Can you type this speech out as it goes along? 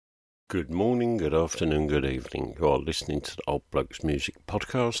Good morning, good afternoon, good evening. You are listening to the Old Blokes Music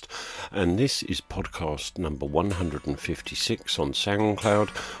Podcast, and this is podcast number 156 on SoundCloud,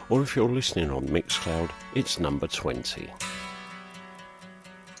 or if you're listening on Mixcloud, it's number 20.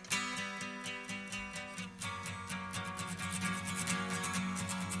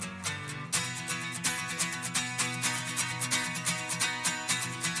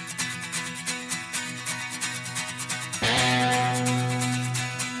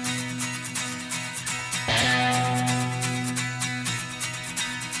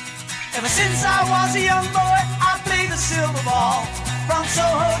 Ever since I was a young boy, I played the silver ball. From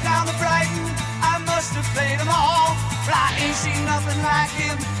Soho down to Brighton, I must have played them all. But I ain't seen nothing like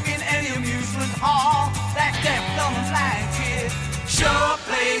him in any amusement hall. That deaf, dumb and blind kid sure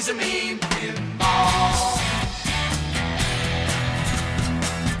plays a mean pinball.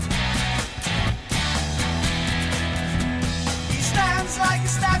 He stands like a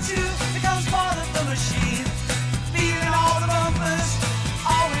statue, becomes part of the machine, feeling all the bumpers,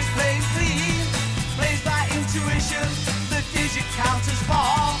 always playing clean, plays by intuition, the digit counters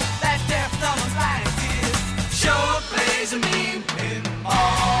fall. That deaf, dumb and blind kid sure plays a mean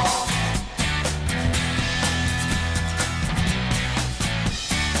pinball.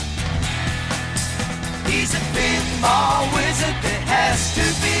 He's a pinball wizard, there has to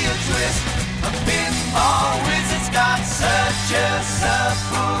be a twist. A pinball wizard's got such a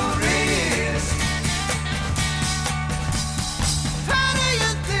surprise. How do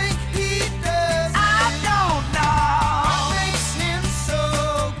you think he does? I don't know. What makes him so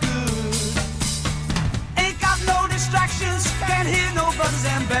good? Ain't got no distractions, can't hear no buzzers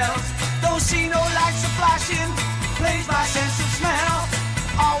and bells. Don't see no lights are flashing, plays by sense of smell.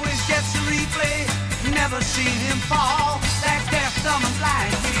 Always gets a replay, never seen him fall. That deaf, dumb and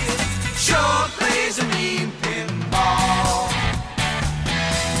blind kid sure plays a mean pinball.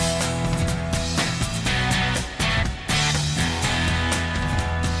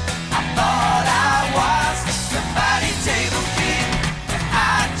 I thought I was the body table king, but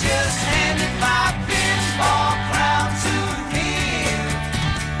I just handed my pinball crown to him.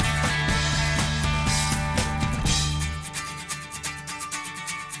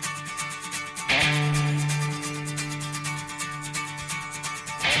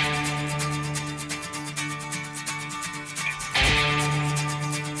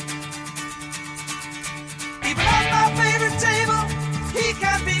 Even on my favorite table, he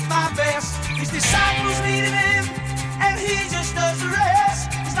can't beat my best. His disciples needed him, and he just does the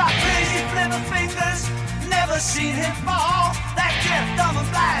rest. He's not crazy, flipper fingers, never seen him fall. That deaf, dumb and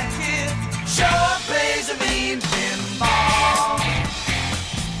blind kid sure plays a mean pinball.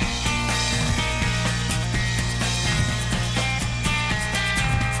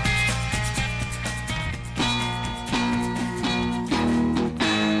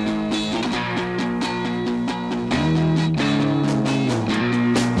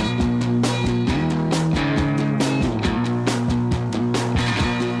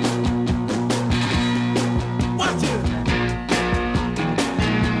 Watch it.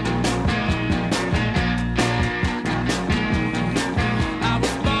 I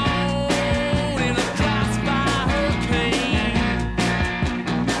was born in a crossfire hurricane,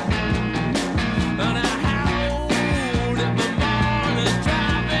 and I howled at the morning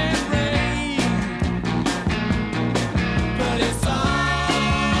driving rain. But it's alright.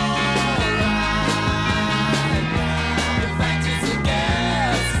 In fact, it's a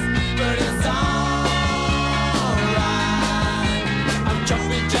guess, but it's alright. I'm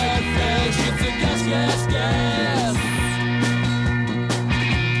jumping jet fish, it's a guess, guess, guess.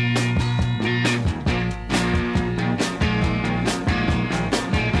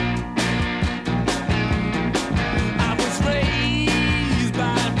 I was raised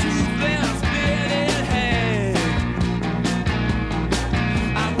by a toothless bearded head.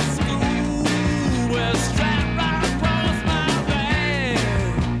 I was schooled with a strap right across my back.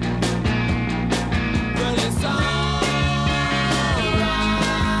 But it's alright.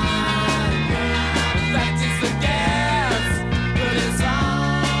 In fact, it's a guess.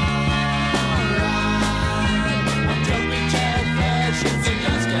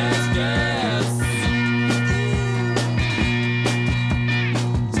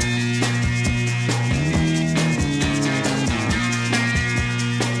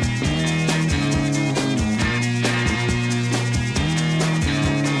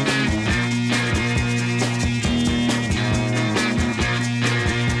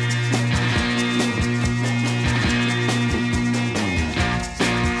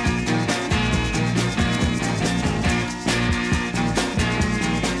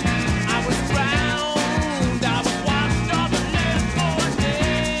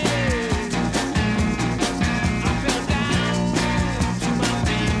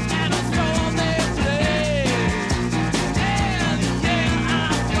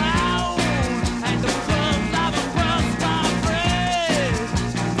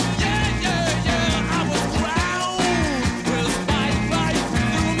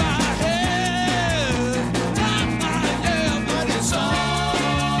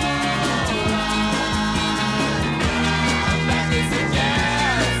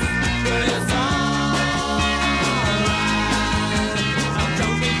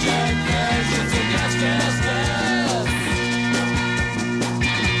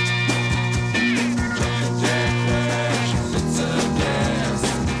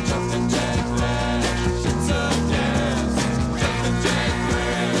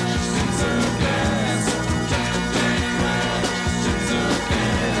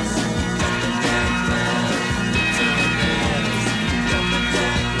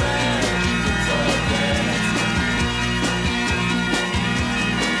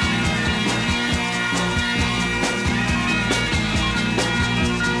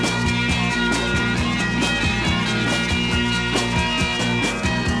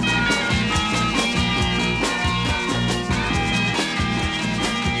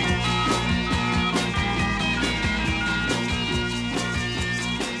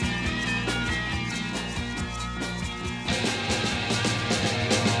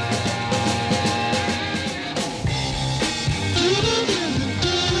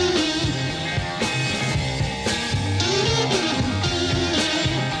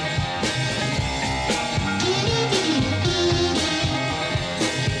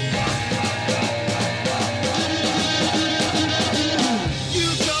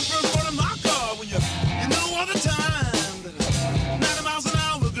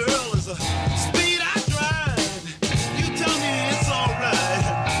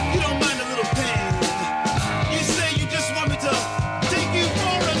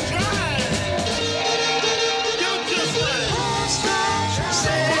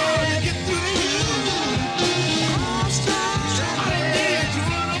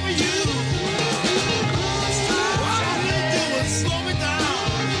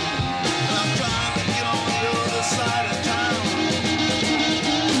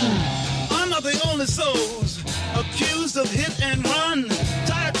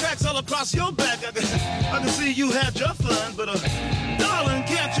 across your back. I can see you had your fun, but darling,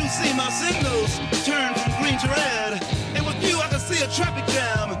 can't you see my signals turn from green to red? And with you, I can see a traffic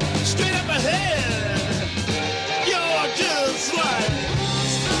jam straight up ahead. You're just like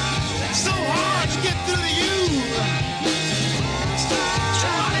so hard to get through to you.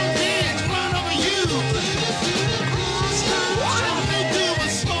 Charlie pigs run over you. All they do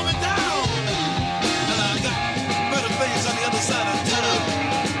is slow me down. And I got better things on the other side of town.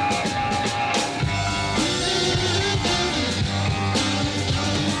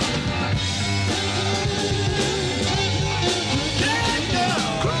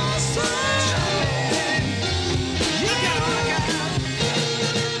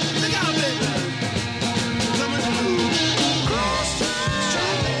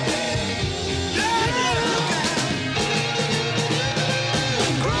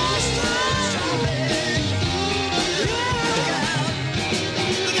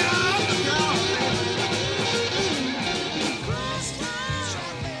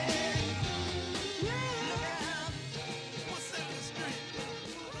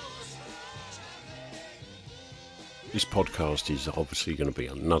 This podcast is obviously going to be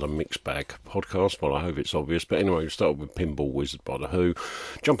another mixed bag podcast. Well, I hope it's obvious. But anyway, we start with Pinball Wizard by The Who,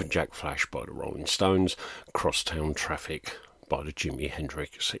 Jumpin' Jack Flash by the Rolling Stones, Crosstown Traffic by the Jimi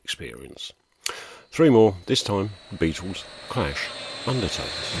Hendrix Experience. Three more, this time Beatles, Clash, Undertones.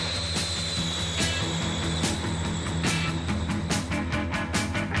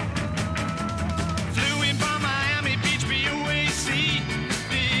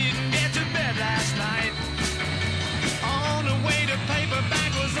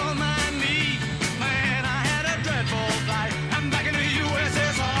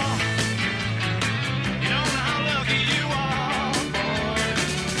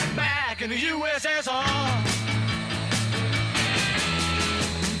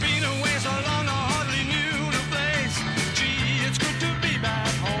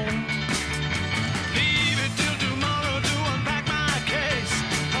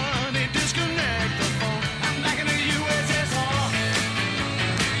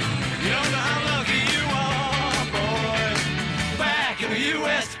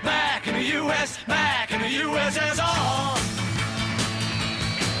 Back in the USSR.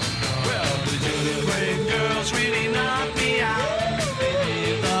 Well, the great girls really knocked me out. They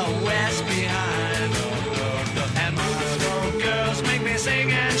leave the West behind. And Moscow girls make me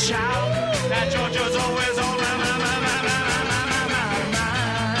sing and shout. That Georgia's always on my mind.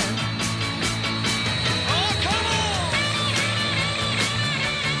 Oh, come on!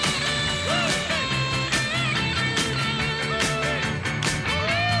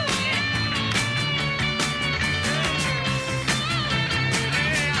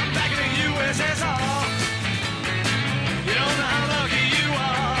 USSR. You don't know how lucky you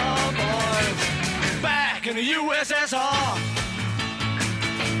are, boys. Back in the USSR.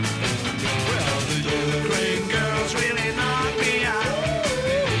 Well, the Ukraine girls really knocked me out.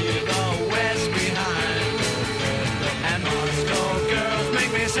 They leave the West behind. And Moscow girls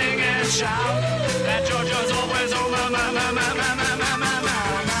make me sing and shout. That Georgia's always on my mind.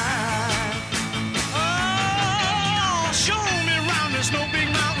 Oh, show me around the snow big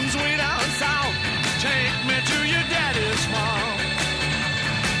mountains way down south. Take me to your daddy's farm.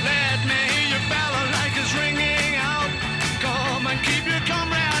 Let me hear your balalaikas ringing out. Come and keep your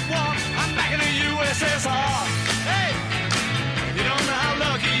comrade warm. I'm back in the USSR. Hey, you don't know how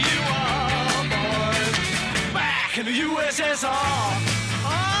lucky you are, boys. Back in the USSR.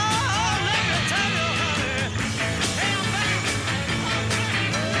 Oh, let me tell you, honey. Hey, I'm back.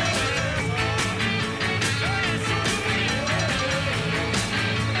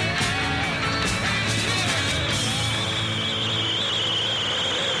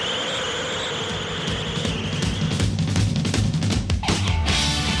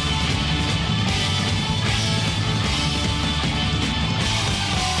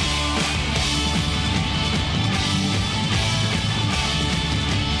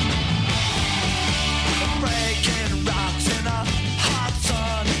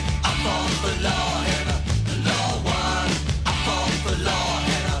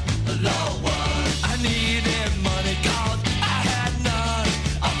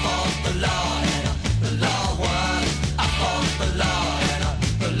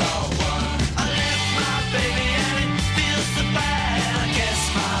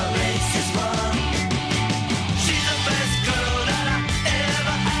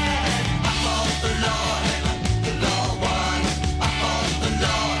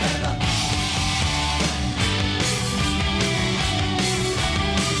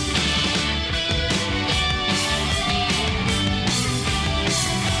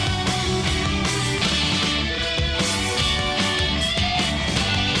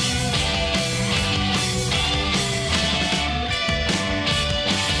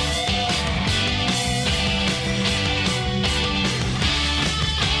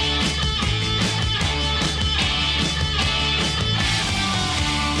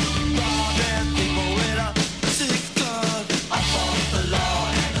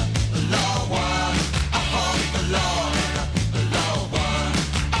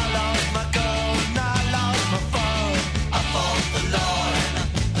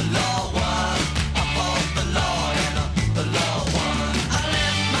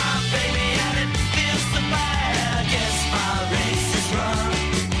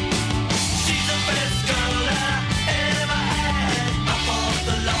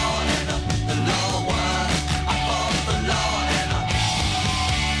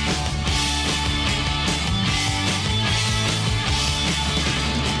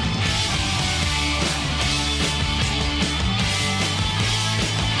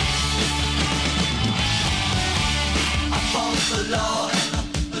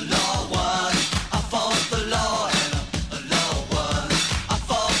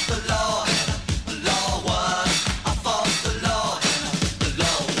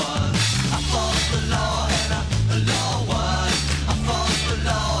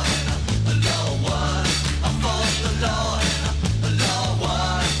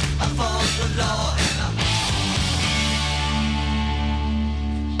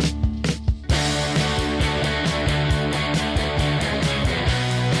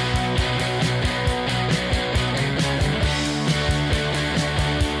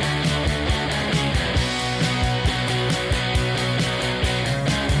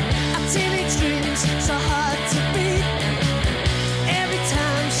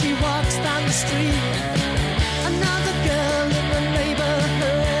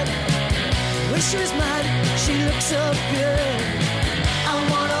 Wish she was mine, she looks so good. I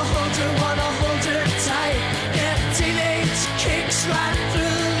wanna hold her tight. Get teenage kicks right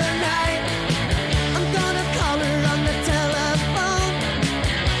through the night. I'm gonna call her on the telephone.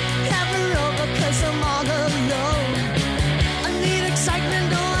 Have her over 'cause I'm all alone. I need excitement,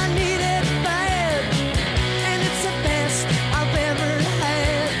 oh I need it bad. And it's the best I've ever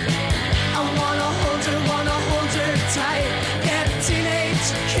had. I wanna hold her tight. Get teenage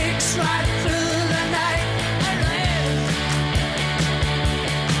kicks right through the night.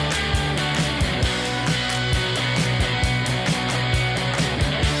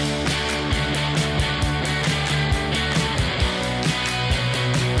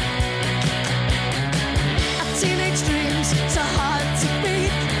 Teenage dreams so hard to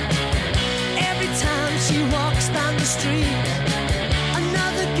beat. Every time she walks down the street,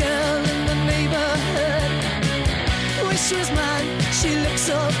 another girl in the neighborhood. Wish she was mine, she looks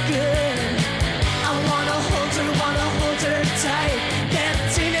so good. I wanna hold her tight. Get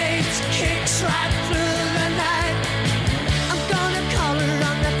teenage kicks right through the night. I'm gonna call her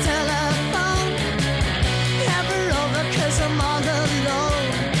on the telephone. Have her over 'cause I'm all alone.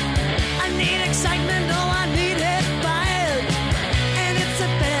 I need excitement, oh I need it bad. And it's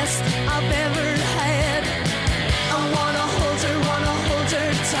the best I've ever had. I wanna hold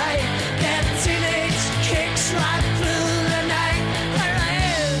her tight. Get teenage kicks right through the night.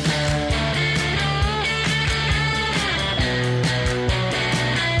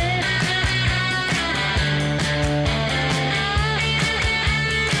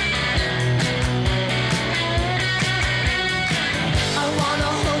 I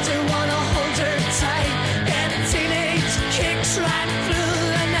wanna hold her tight. Get teenage kicks right through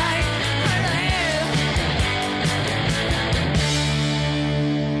the night.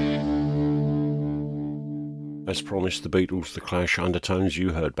 As promised, the Beatles, The Clash, Undertones,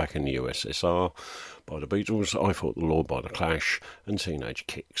 you heard Back in the USSR by the Beatles, I Fought the Law by the Clash, and Teenage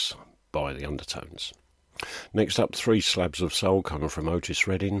Kicks by the Undertones. Next up, three slabs of soul coming from Otis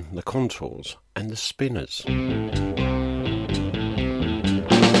Redding, The Contours and The Spinners.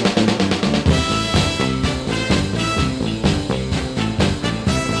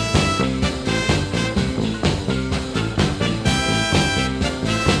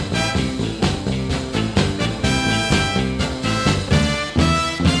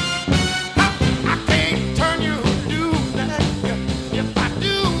 I can't turn you loose. If I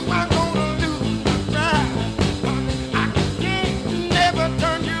do, I'm gonna lose the ride. I can't never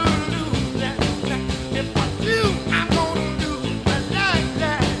turn you loose. If I do,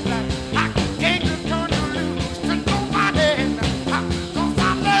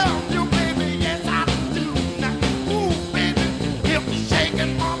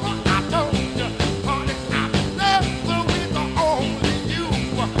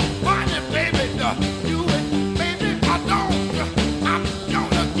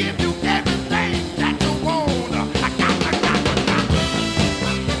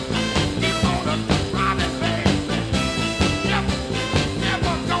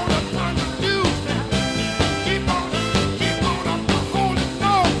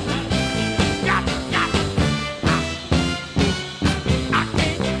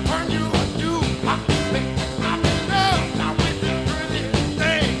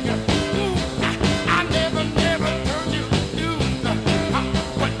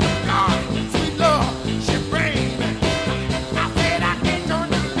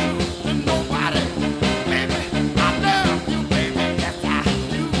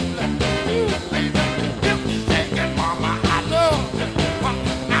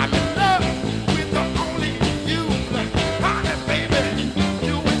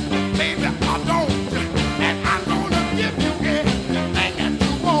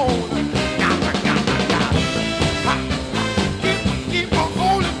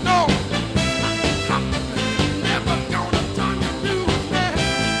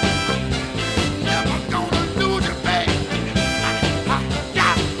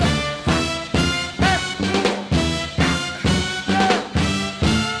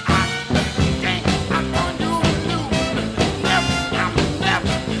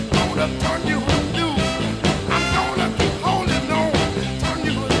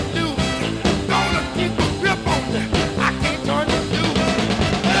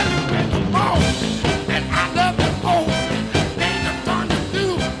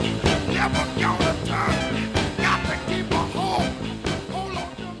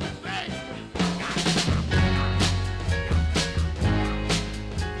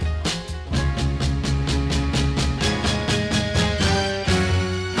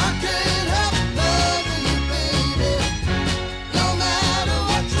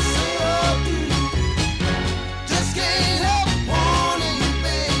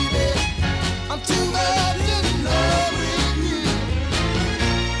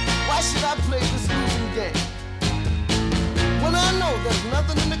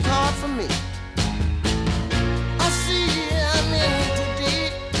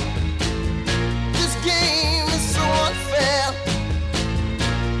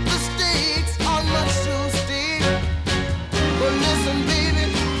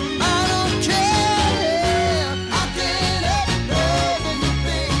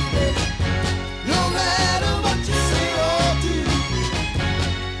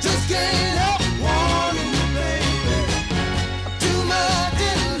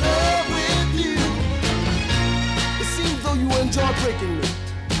 breaking me.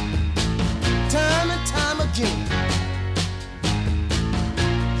 Time and time again.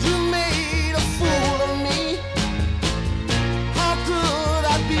 You made a fool of me. How could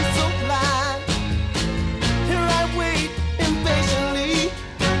I be so blind? Here I wait impatiently.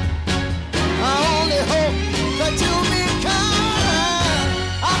 I only hope that you'll be kind.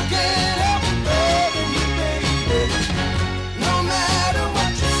 I can't help loving you, baby. No matter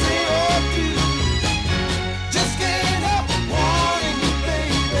what you say or do. Just can't help wanting you,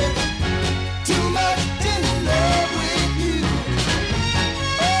 baby. Too much in love with you.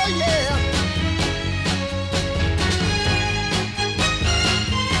 Oh yeah.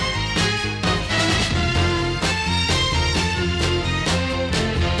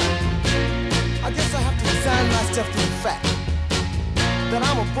 I guess I have to resign myself to the fact that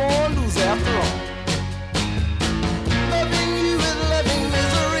I'm a born loser after all. Loving you is loving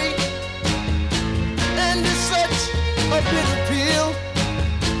misery, and it's such a bitter pill.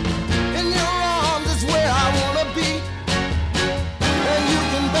 In your arms is where I wanna be, and you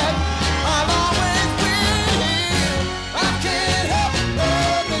can bet I'll always win. I can't help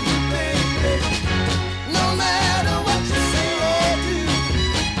loving you, baby, no matter what you say or do.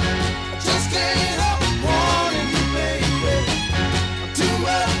 I just can't help wanting you, baby. I'm too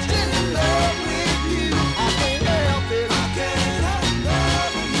much in love with you. I can't help it. I can't help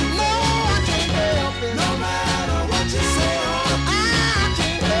loving you. No, I can't help it. No matter what you say or do. I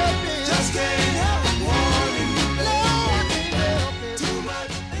can't help it. Just can't help wanting you. No, I can't help it. Too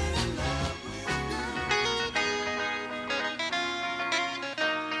much in love with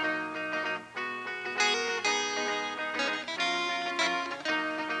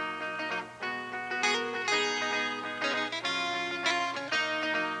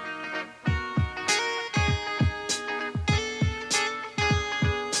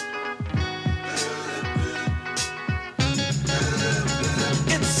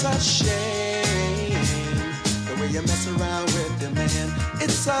It's a shame the way you mess around with your man.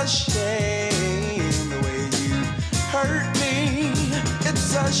 It's a shame the way you hurt me.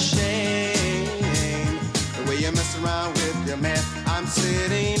 It's a shame the way you mess around with your man. I'm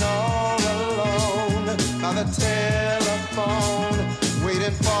sitting all alone by the telephone,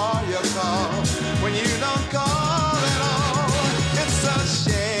 waiting for your call. When you don't call at all, it's a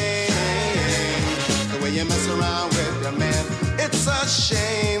shame the way you mess around with your man. It's a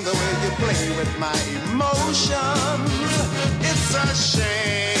shame the way you play with my emotions. It's a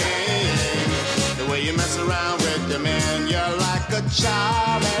shame the way you mess around with your man. You're like a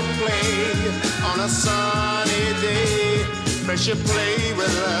child at play on a sunny day. First you play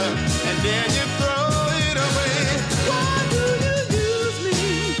with her and then you throw it away. Why do you use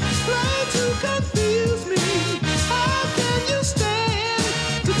me? Try to confuse me. How can you stand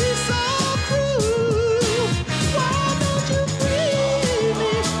to be so cruel? Why don't you free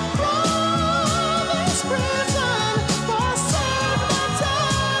me from this prison for a certain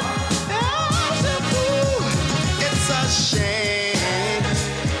time? As a fool, it's a shame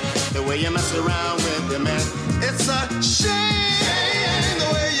the way you mess around with your man. It's a shame the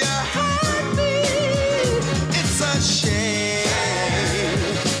way you hurt me. It's a shame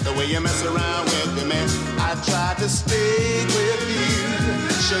the way you mess around with your man. I tried to stay with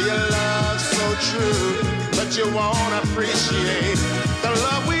you, show your love so true, but you won't appreciate the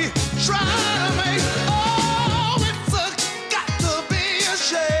love we try to make. Oh, it's got to be a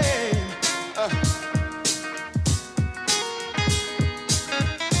shame.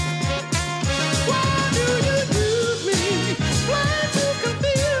 Why do you use me? Try to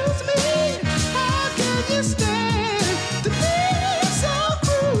confuse me. How can you stand to be so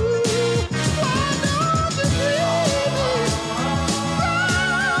cruel? Why don't you free me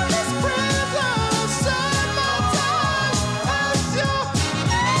from this prison? Serve my time as your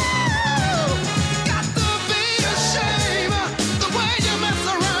got to be a shame the way you mess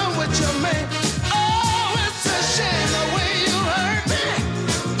around with your man. Oh, it's a shame the way you hurt me.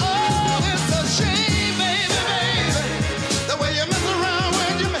 Oh, it's a shame, baby, baby, the way you mess around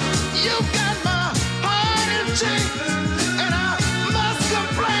with your man. You got my heart in chains, and I must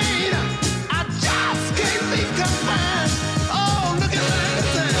complain. I just can't be confined. Oh, look at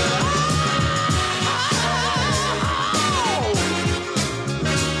that. Oh,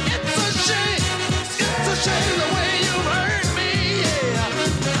 it's a shame. It's a shame the way you hurt me. Yeah.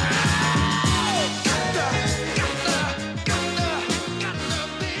 Gotta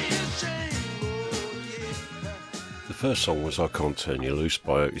be a shame. Oh, yeah. The first song was I Can't Turn You Loose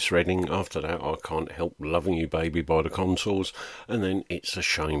by Otis Redding. After that, I Can't Help Loving You Baby by the Contours. And then It's a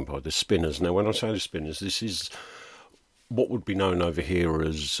Shame by the Spinners. Now, when I say the Spinners, this is what would be known over here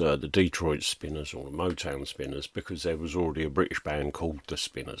as the Detroit Spinners or the Motown Spinners, because there was already a British band called the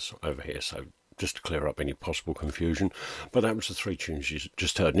Spinners over here, so just to clear up any possible confusion. But that was the 3 tunes you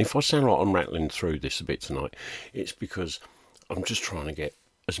just heard. And if I sound like I'm rattling through this a bit tonight, it's because I'm just trying to get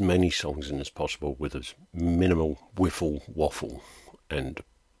as many songs in as possible with as minimal whiffle, waffle and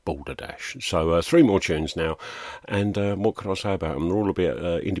balderdash. So 3 more tunes now, and what can I say about them? They're all a bit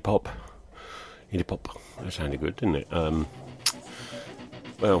indie pop. Indie pop, that sounded good, didn't it?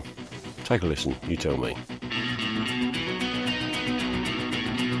 Well, take a listen, you tell me.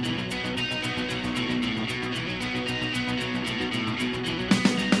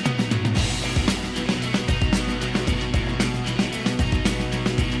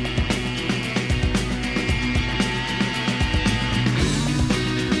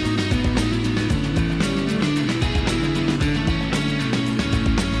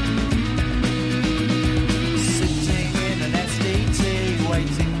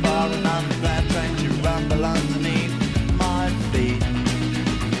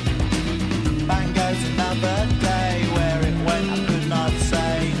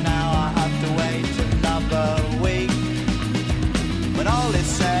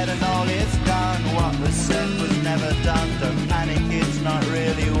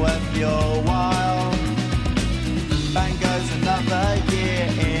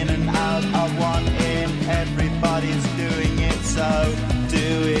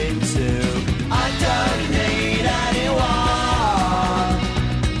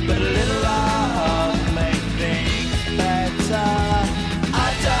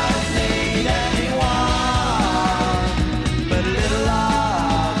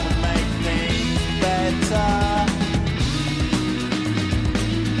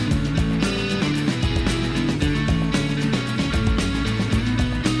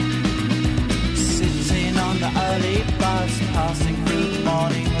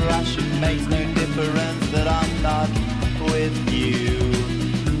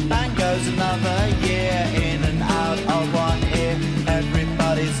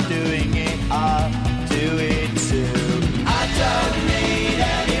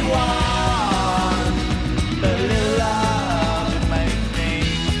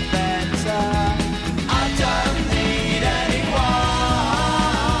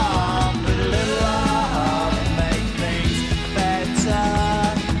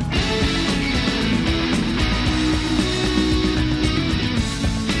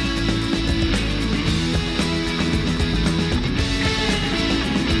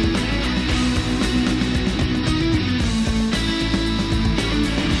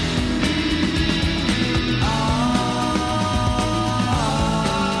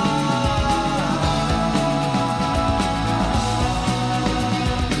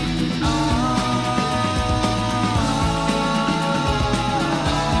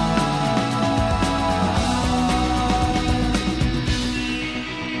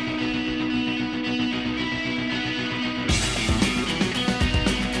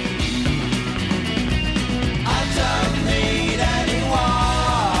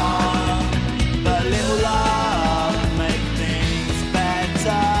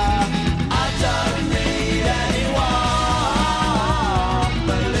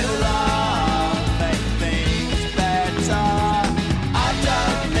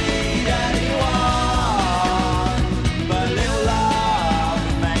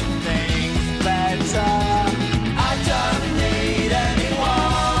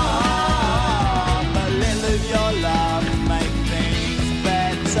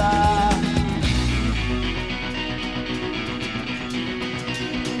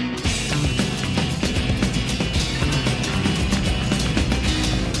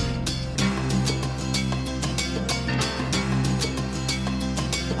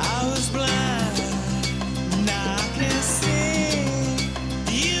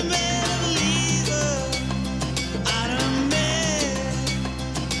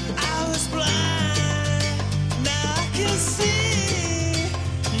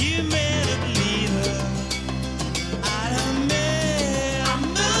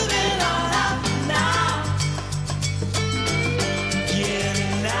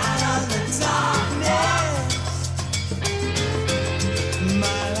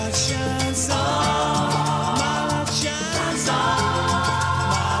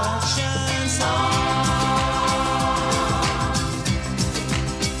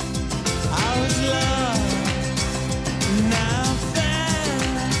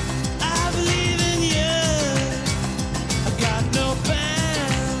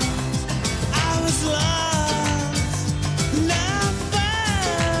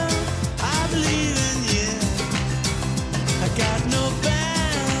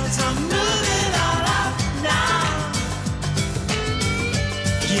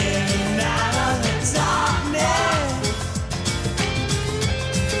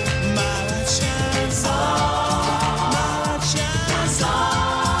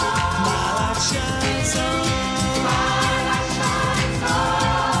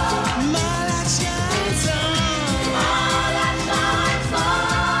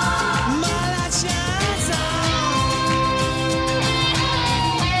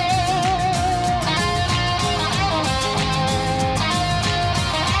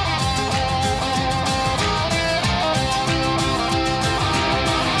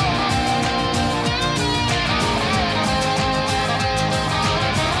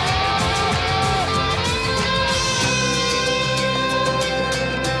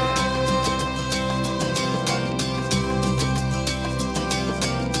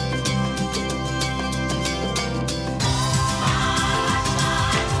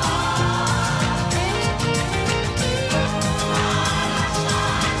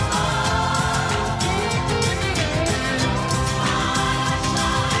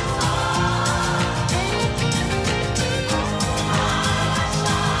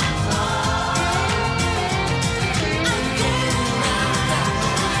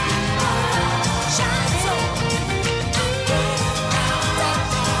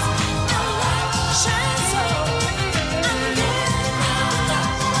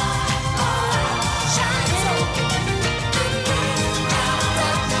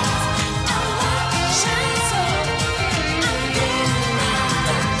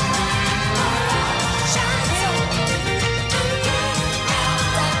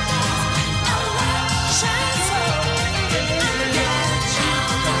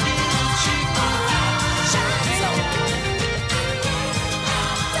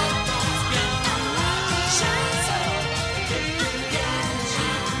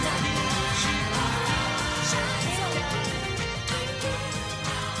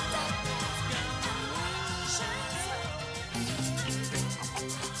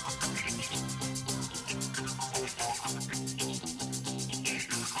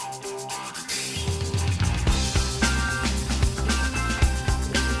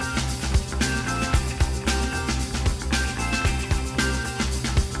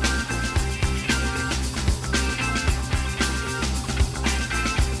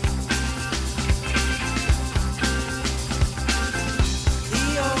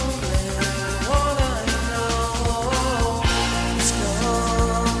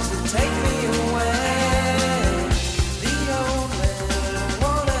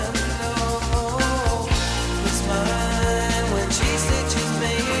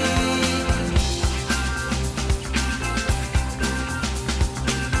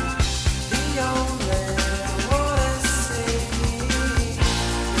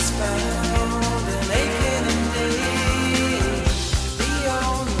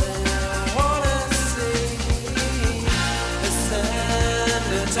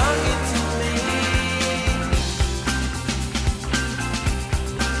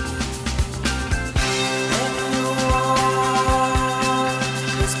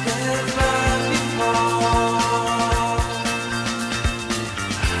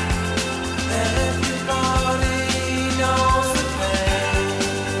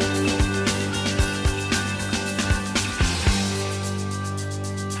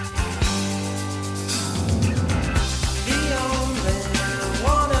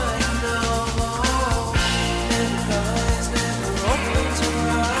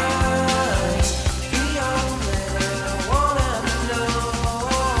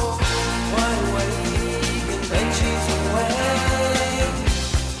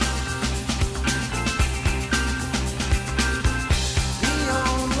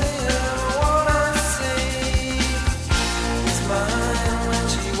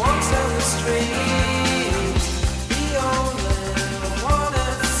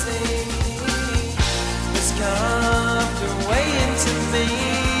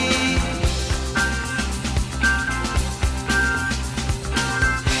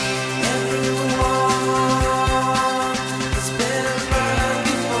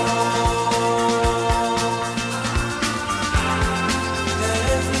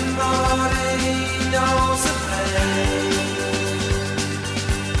 knows the pain.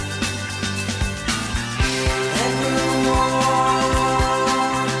 Everyone's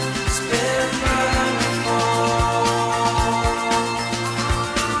been burned before.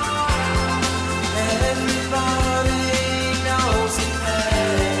 Everybody knows the pain.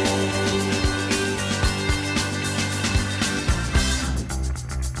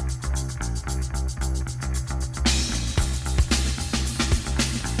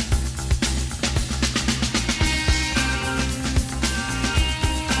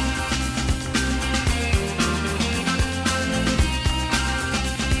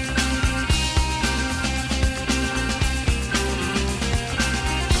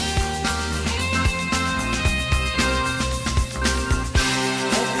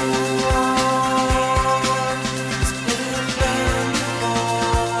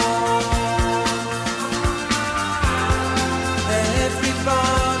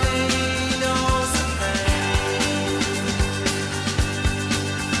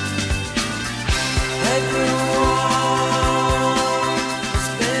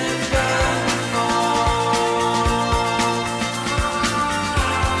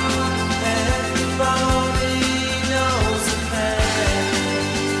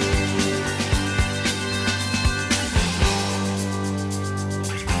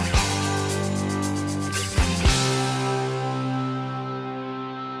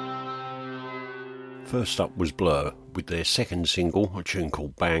 First up was Blur with their second single, a tune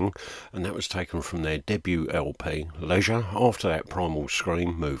called Bang, and that was taken from their debut LP, Leisure. After that, Primal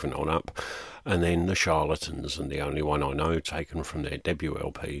Scream, Moving On Up, and then The Charlatans, and the only one I know taken from their debut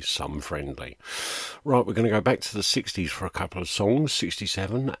LP, Some Friendly. Right, we're going to go back to the 60s for a couple of songs,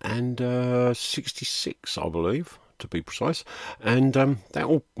 67 and 66, I believe, to be precise, and that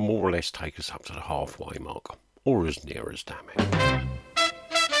will more or less take us up to the halfway mark, or as near as, damn it.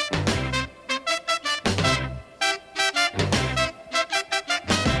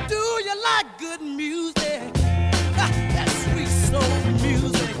 Good music, that sweet soul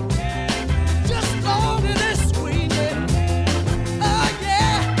music, just long and it's screaming. Oh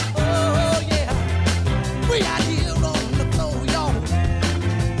yeah, we out here on the floor, y'all,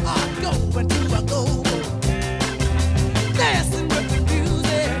 are going to a go-go, dancing with the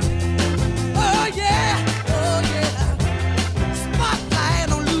music. Oh yeah,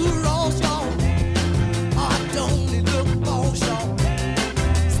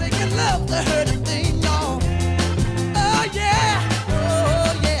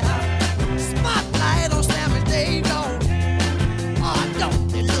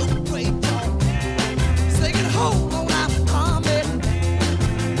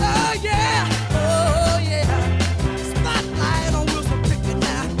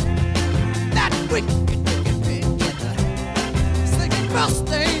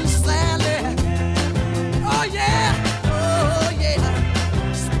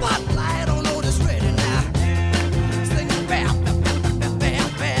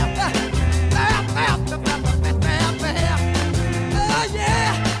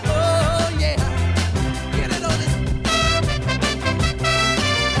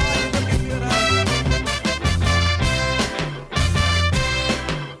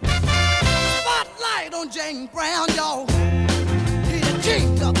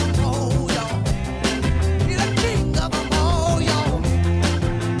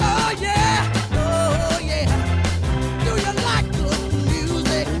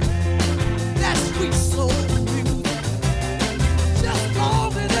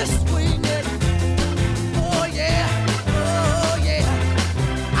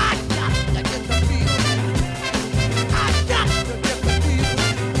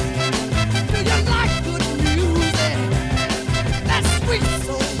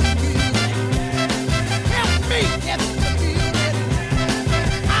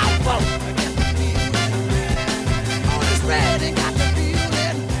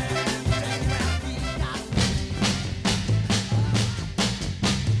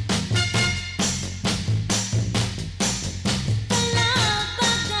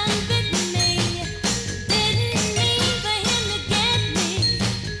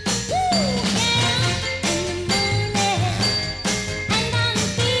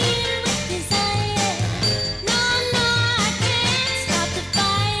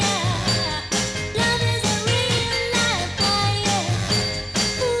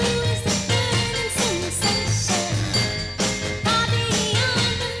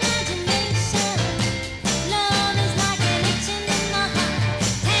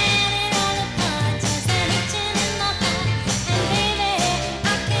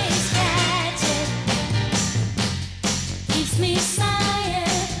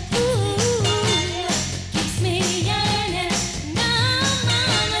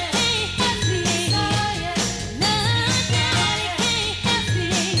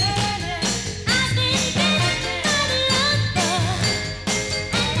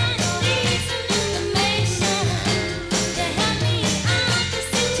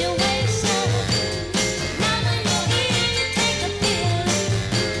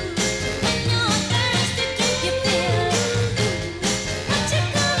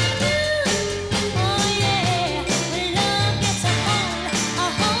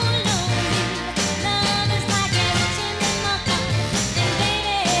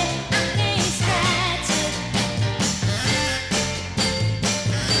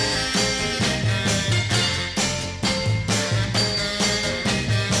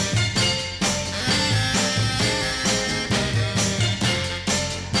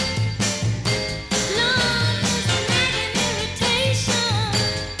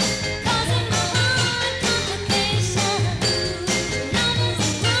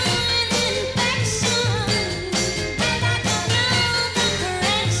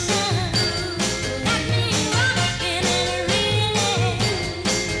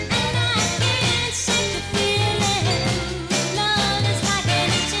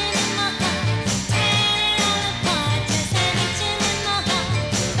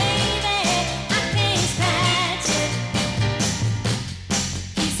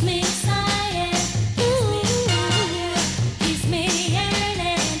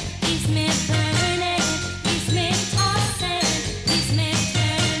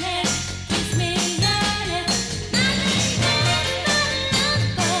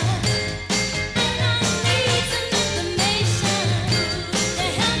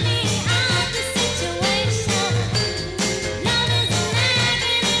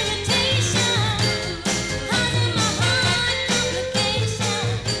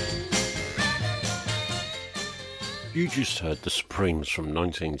 You just heard The Supremes from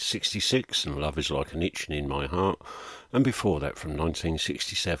 1966 and Love Is Like an Itching in My Heart, and before that from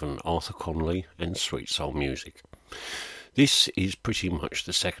 1967 Arthur Conley and Sweet Soul Music. This is pretty much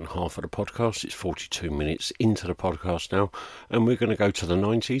the second half of the podcast. It's 42 minutes into the podcast now, and we're going to go to the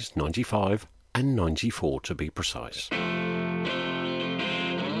 90s, 95 and 94 to be precise.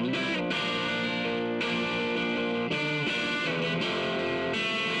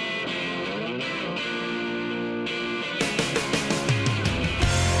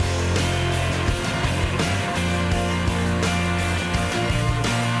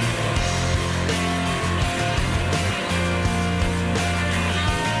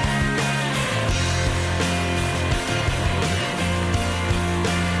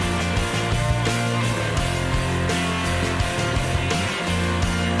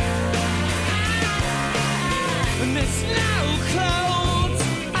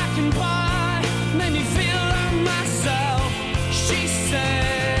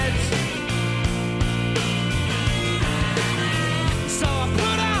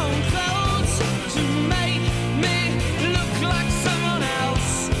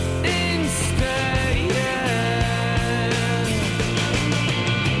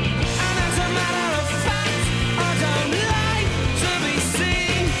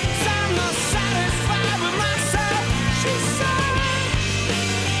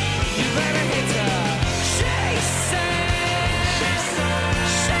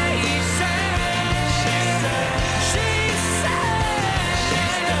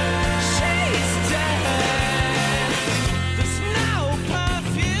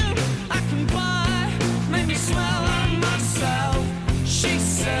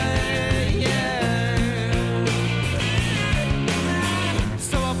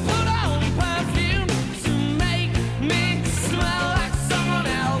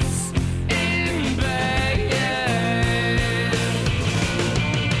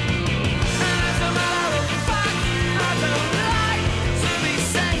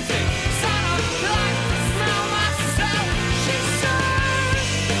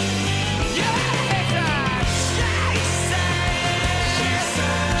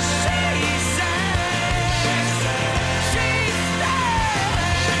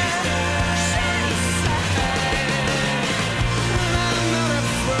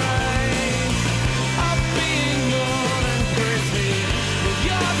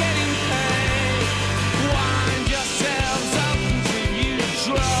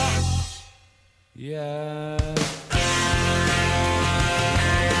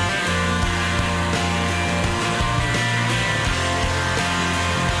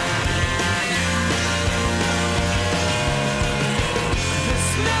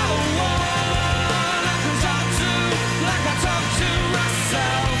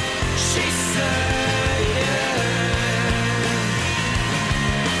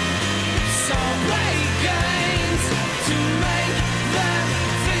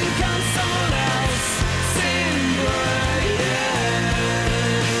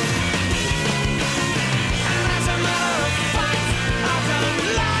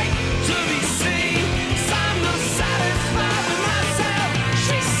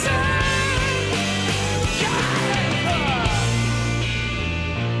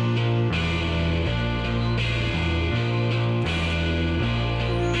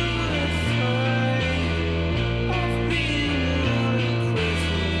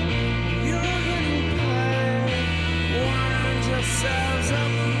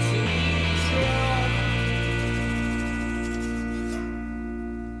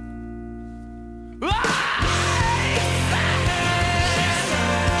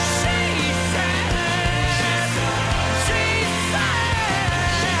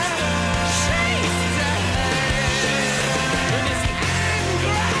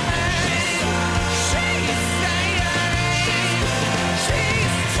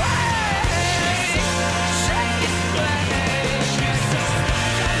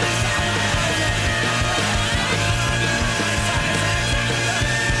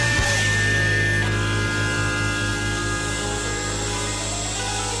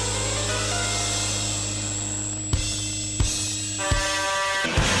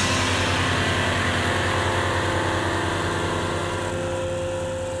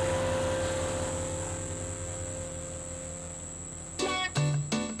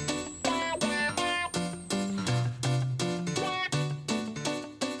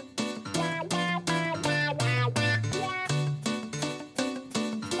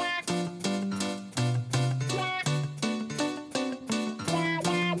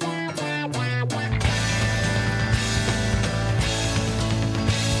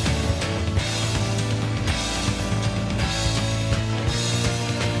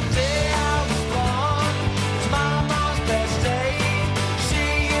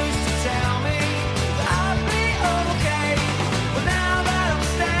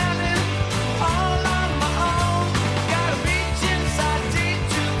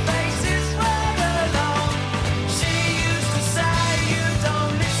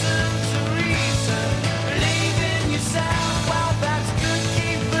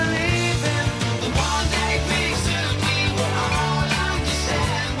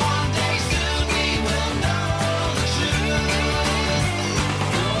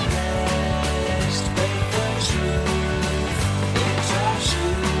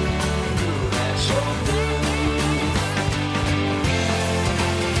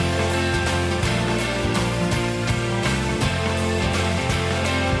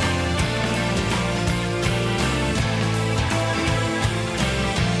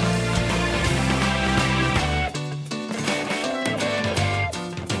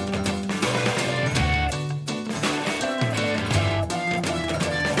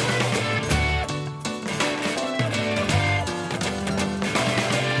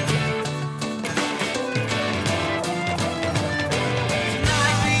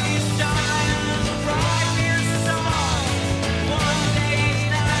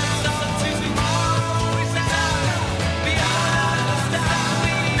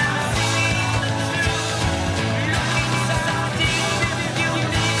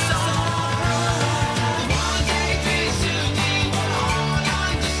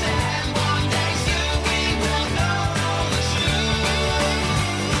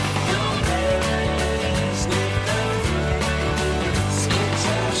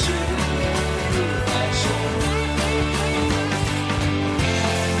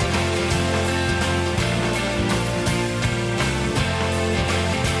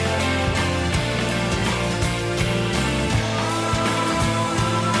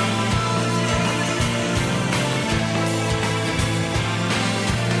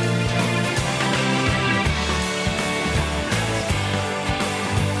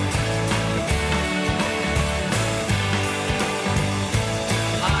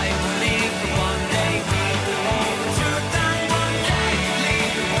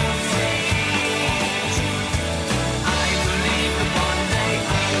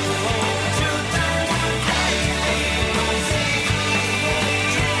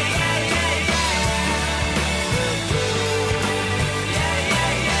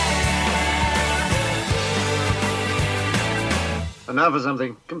 Now for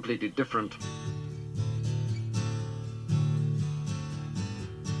something completely different.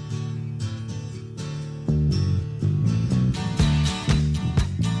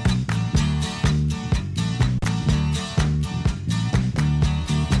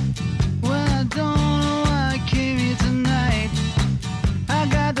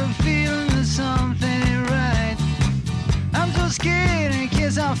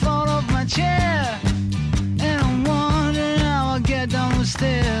 I fall off my chair, and I'm wondering how I'll get down the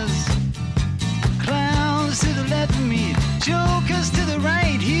stairs. Clowns to the left of me, jokers to the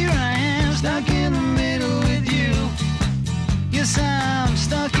right. Here I am, stuck in the middle with you. Yes, I'm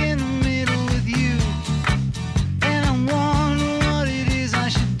stuck in the middle with you, and I'm wondering what it is I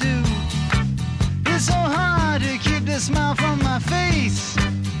should do. It's so hard to keep the smile from my face.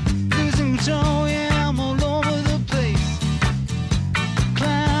 Losing control, yeah, I'm all over the place.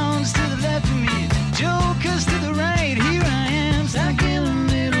 Clowns to the left of me, jokers to the right. Here I am, stuck in the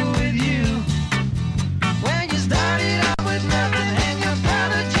middle with you. When you started out with nothing and you found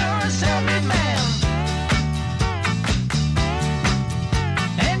that you're a self-made man,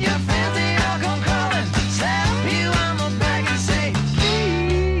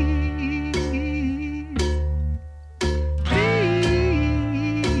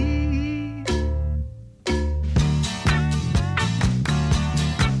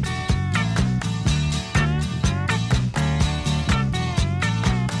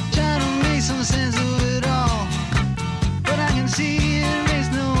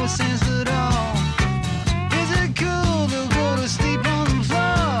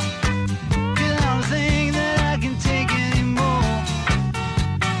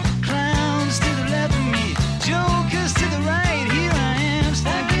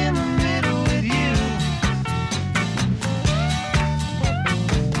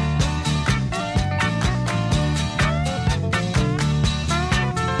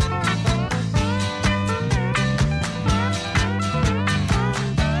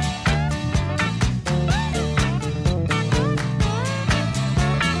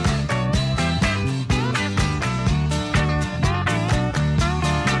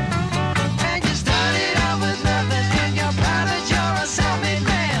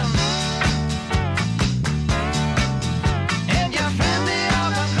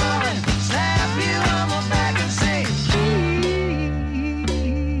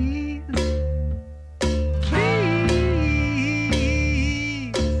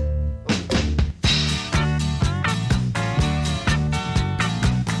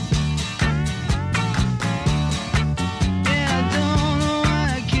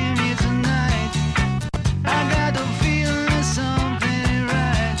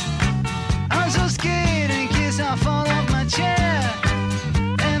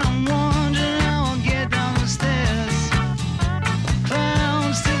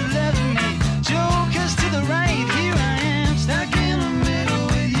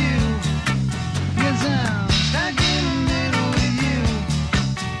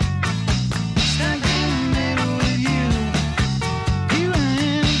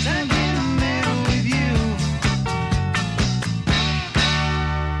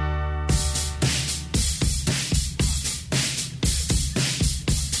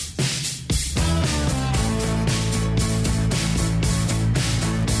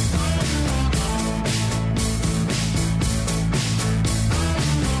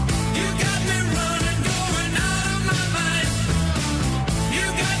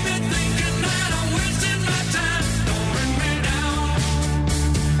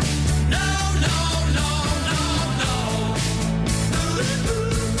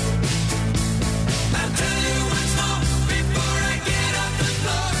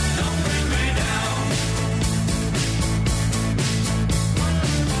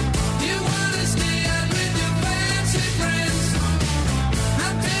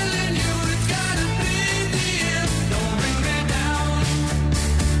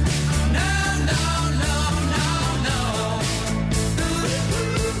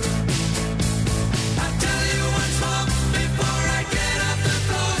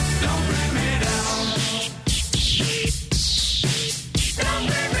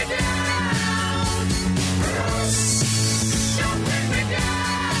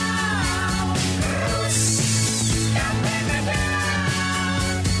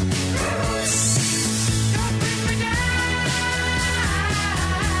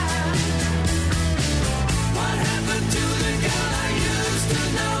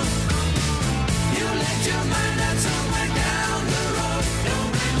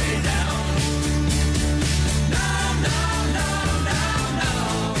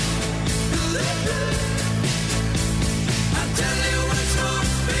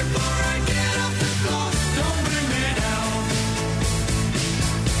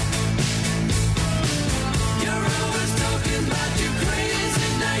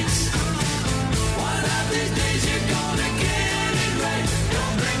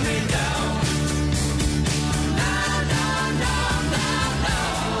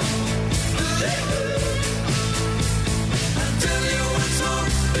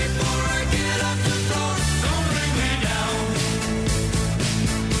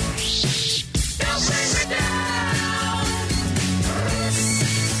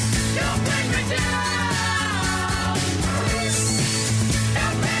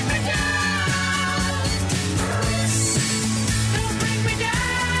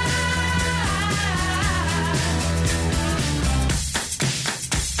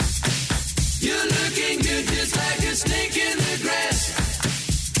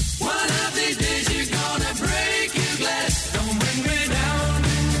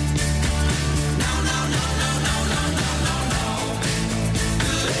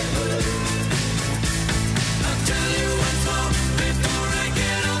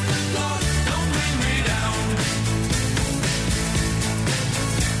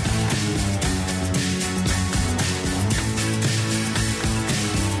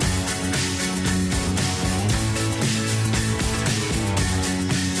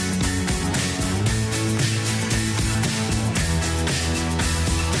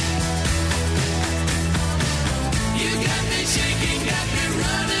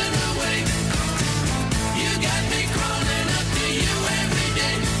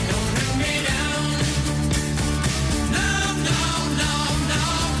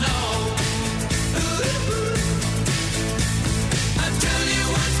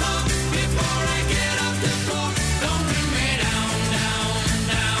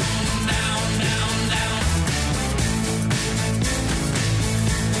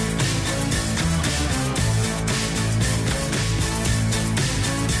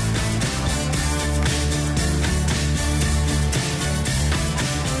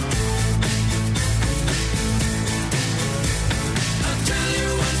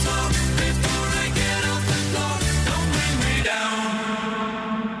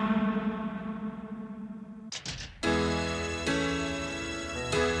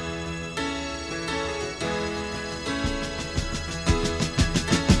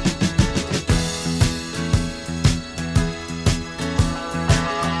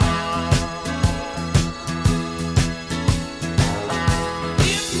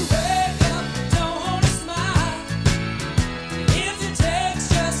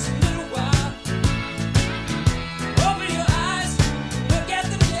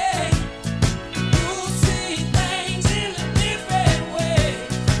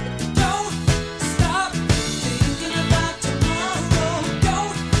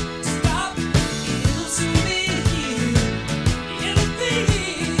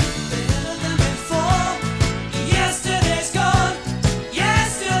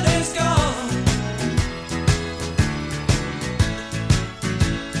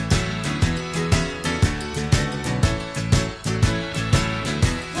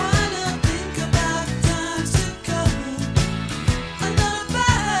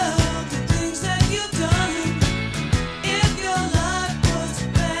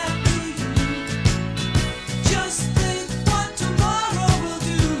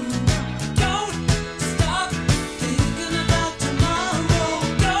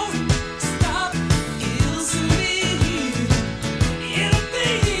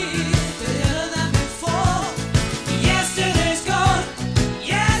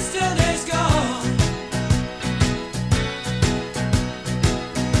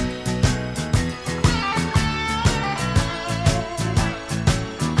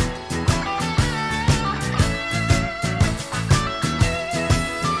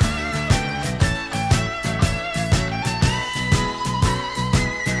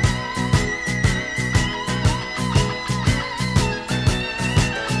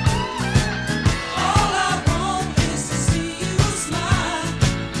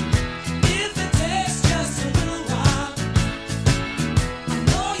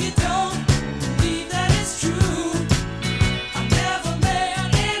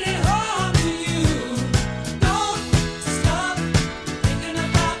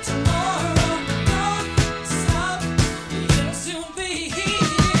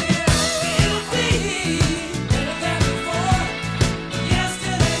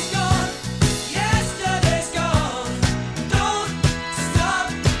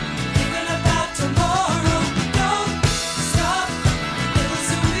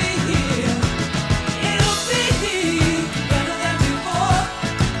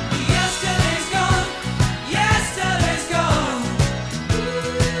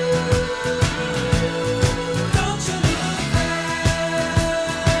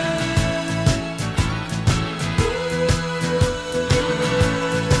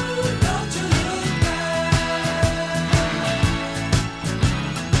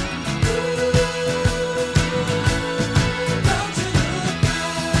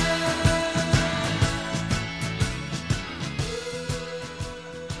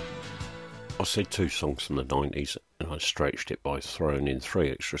 I said 2 songs from the 90s, and I stretched it by throwing in 3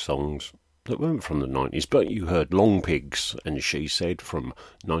 extra songs that weren't from the 90s, but you heard Longpigs and She Said from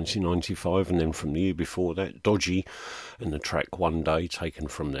 1995, and then from the year before that, Dodgy and the track One Day, taken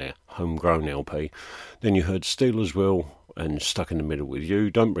from their Homegrown LP. Then you heard Steelers Will and Stuck in the Middle with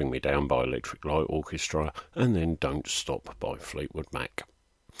You, Don't Bring Me Down by Electric Light Orchestra, and then Don't Stop by Fleetwood Mac.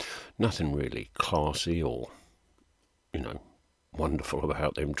 Nothing really classy or, wonderful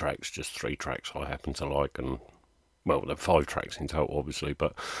about them tracks, just 3 tracks I happen to like, and well, there are 5 tracks in total, obviously,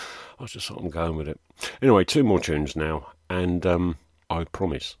 but I just thought I'm going with it. Anyway, 2 more tunes now, and I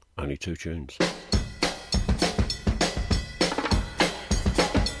promise, only 2 tunes.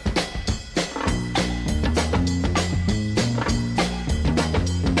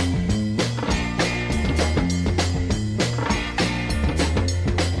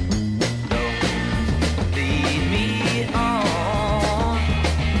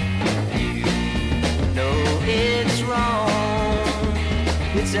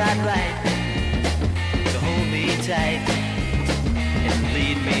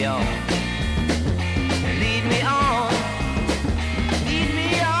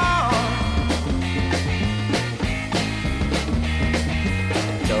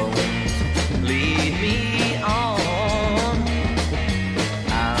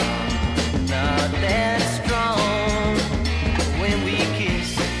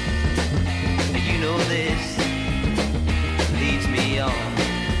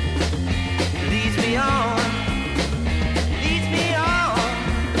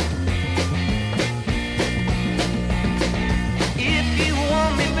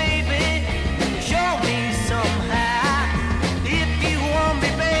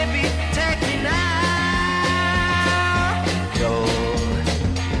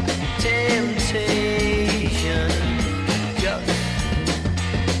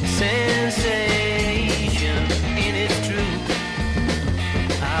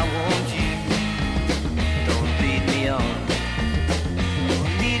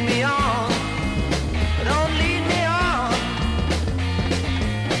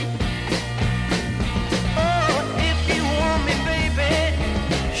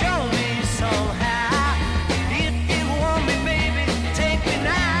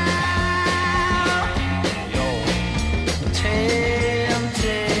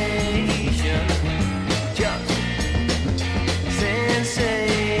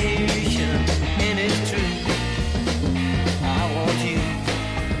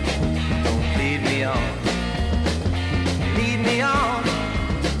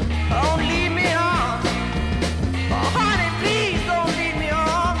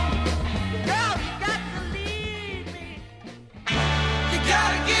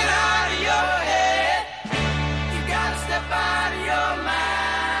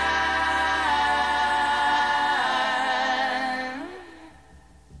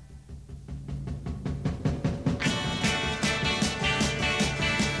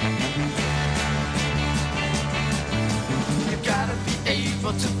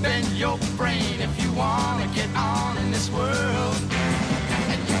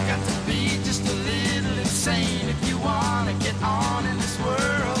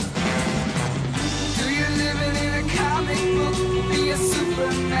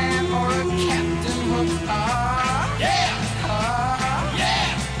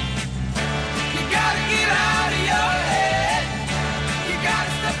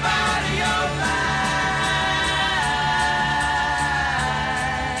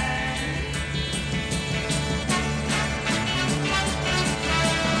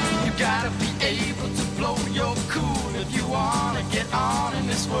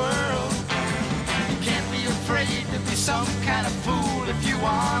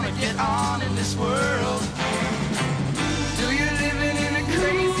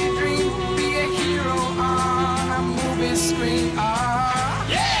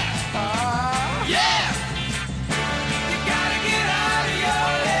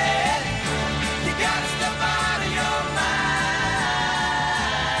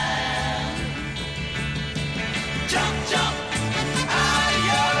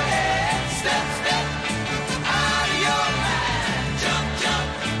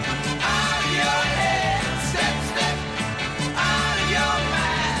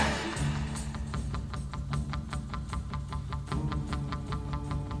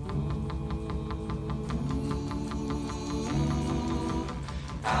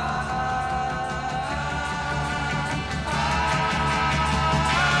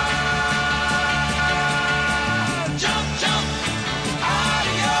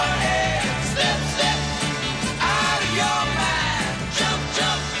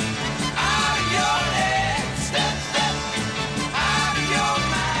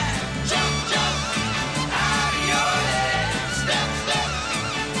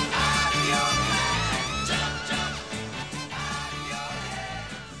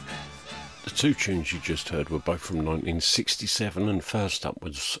 The two tunes you just heard were both from 1967, and first up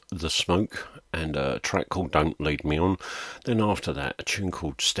was The Smoke and a track called Don't Lead Me On. Then after that, a tune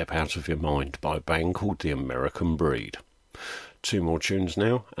called Step Out of Your Mind by a band called The American Breed. Two more tunes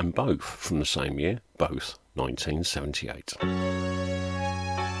now, and both from the same year, both 1978.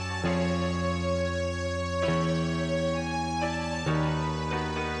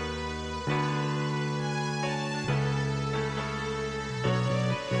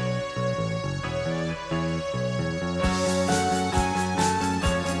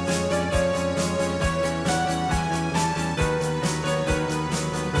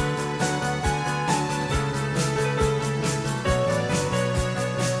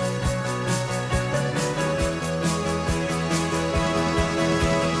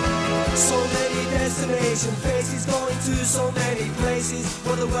 Faces going to so many places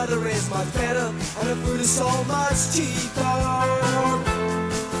where the weather is much better and the food is so much cheaper.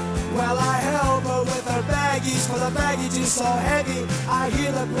 Well, I help her with her baggies, for the baggage is so heavy. I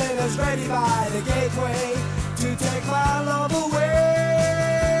hear the players ready by the gateway to take my love away.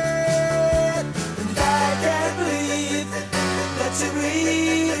 And I can't believe that you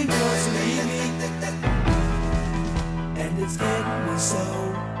really want to leave me, and it's getting me so.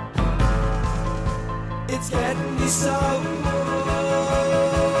 It's getting me so.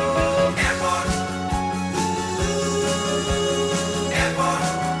 Airport. Airport.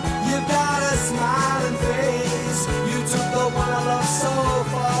 You've got a smiling face. You took the one I love so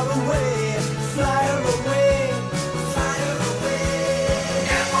far away. Fly her away. Fly her away.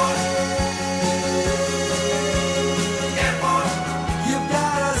 Airport. Airport. You've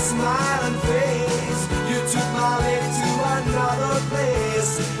got a smiling face. You took my lady to another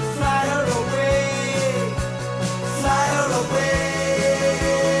place. Fly her away. Fly her away.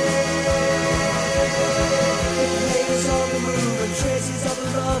 Ladies on the move and traces of the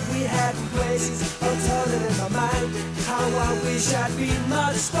love we had in places are turning in my mind. How I wish I'd been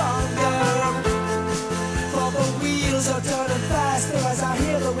much stronger. For the wheels are turning faster as I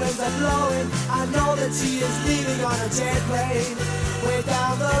hear the winds are blowing. I know that she is leaving on a jet plane way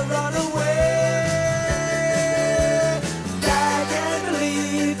down the runaway. I can't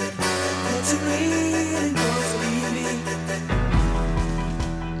believe that you really know.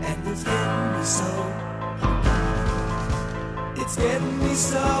 It's getting me so. It's getting me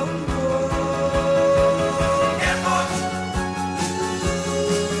so. Airport.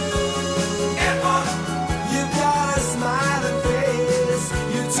 Airport. You've got a smiling face.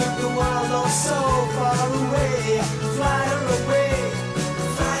 You took the world so far away. Fly her away.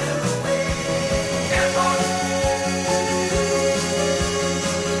 Fly her away. Airport.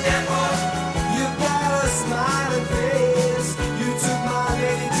 Airport. You've got a smiling face. You took my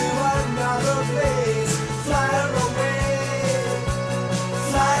lady to another place. Fly her away.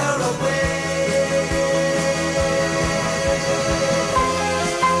 Fly her away.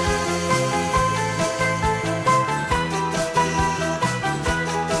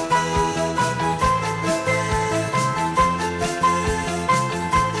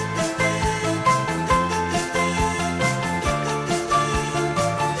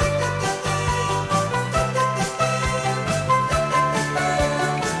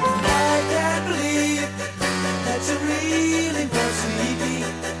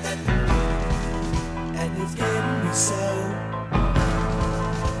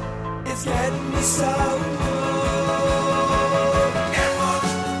 It's getting me so. Airport.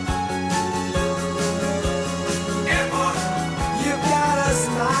 Airport. You've got a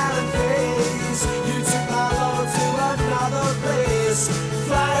smiling face. You took my love to another place.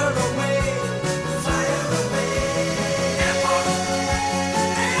 Fly her away. Fly her away. Airport.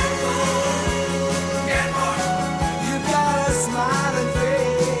 Airport. Airport. You've got a smiling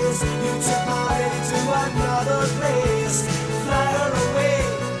face. You took my lady to another place. Fly her away.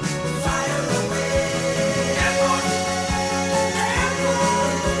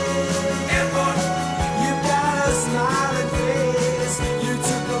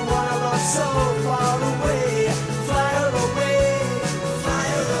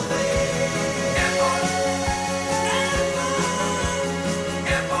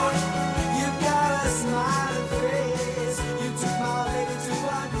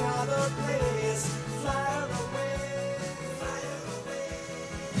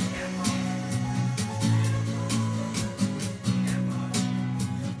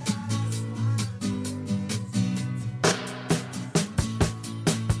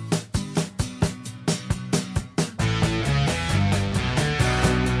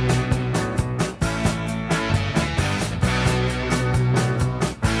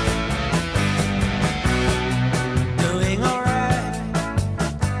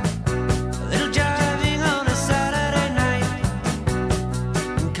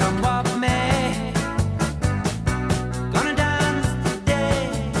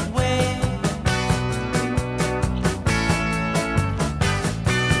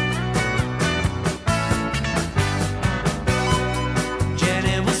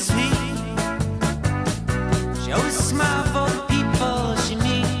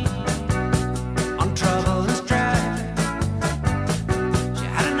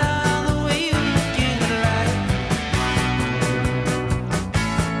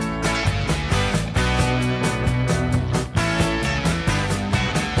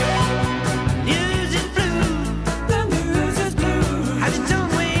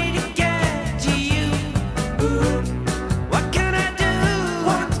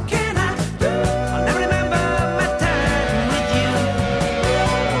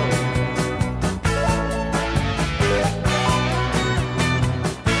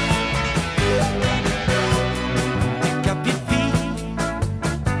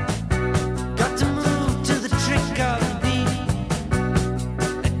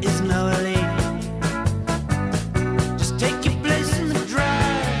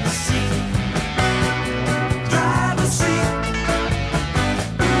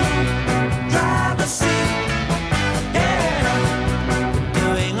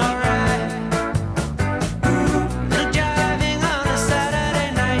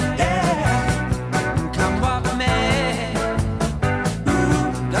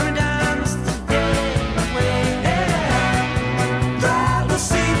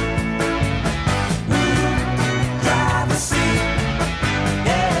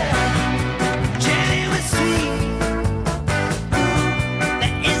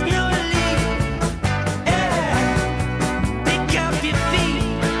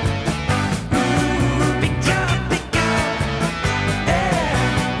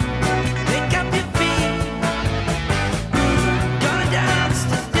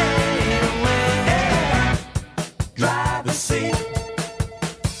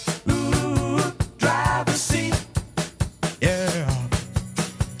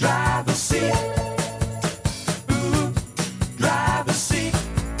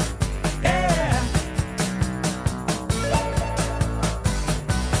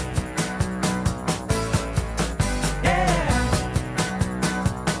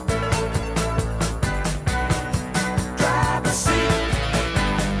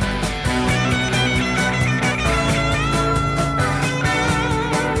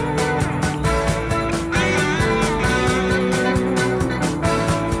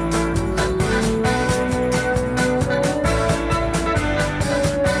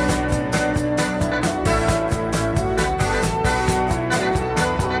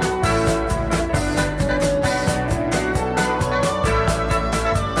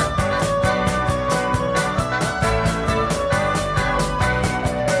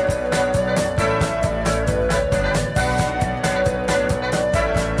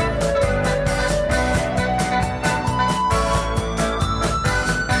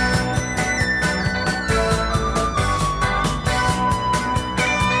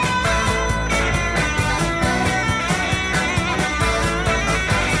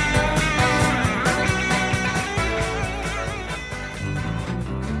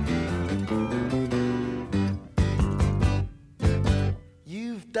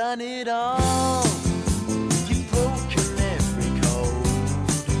 done it all. You've broken every code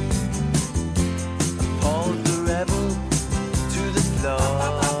and pulled the rebel to the floor.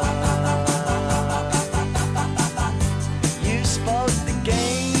 You spoke the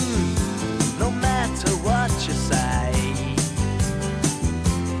game, no matter what you say.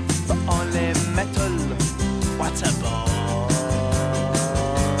 But only metal, what a bore.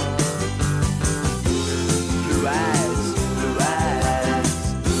 Blue eyes,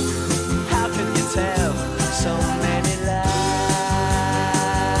 how can you tell so many lies?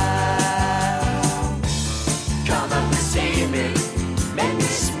 Come up and see me, make me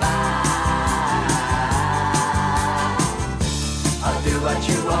smile. I'll do what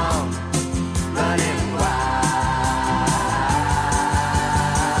you want, running wild.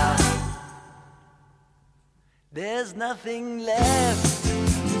 There's nothing left,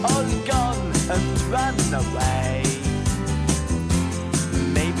 all gone and run away.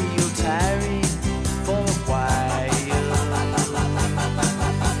 Maybe you'll tarry for a while.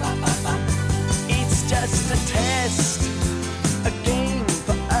 It's just a test, a game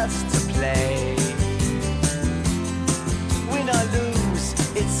for us to play. Win or lose,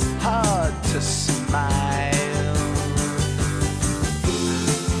 it's hard to smile.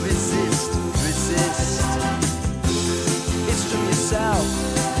 Resist, it's from yourself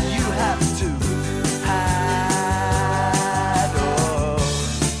you have to hide. Oh,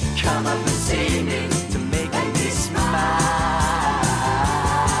 come up and see me to make me smile.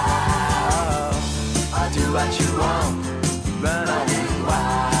 I'll do what you want, run running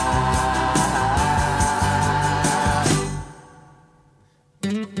wild.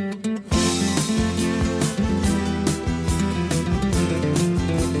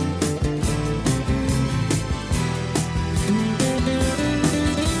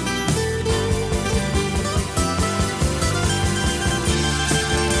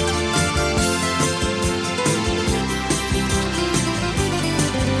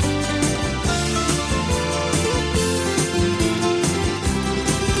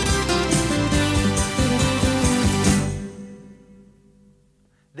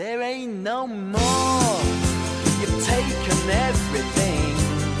 There ain't no more. You've taken everything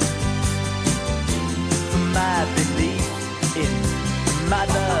from my belief in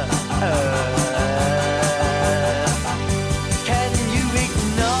Mother Earth. Can you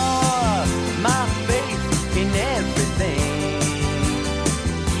ignore my faith in everything?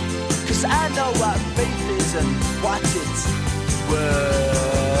 'Cause I know what faith is and what it's worth.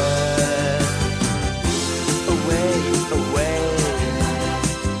 Away,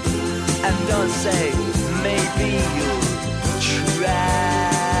 and don't say maybe you'll try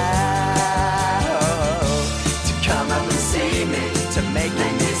to come up and see me to make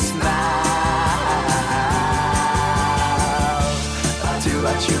me smile. I'll do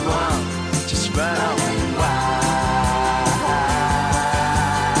what you want, just run on wild.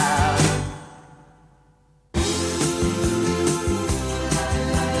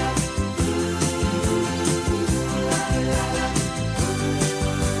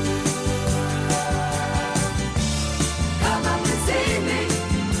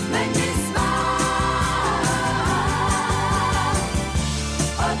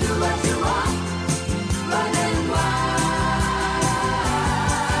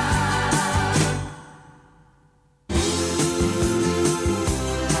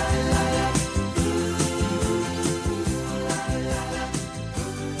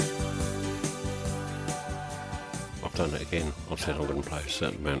 Done it again. I said I'm going to play a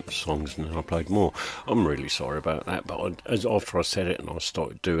certain amount of songs and then I played more. I'm really sorry about that, but after I said it and I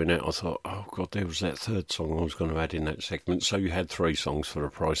started doing it, I thought, oh God, there was that third song I was going to add in that segment. So you had 3 songs for the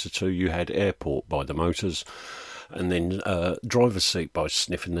price of 2. You had Airport by the Motors, and then Driver's Seat by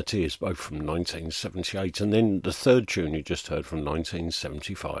Sniff and the Tears, both from 1978, and then the third tune you just heard from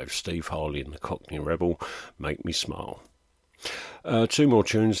 1975, Steve Harley and the Cockney Rebel, Make Me Smile. 2 more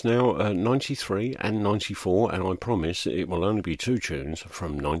tunes now, 93 and 94, and I promise it will only be 2 tunes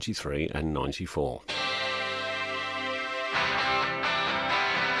from 93 and 94.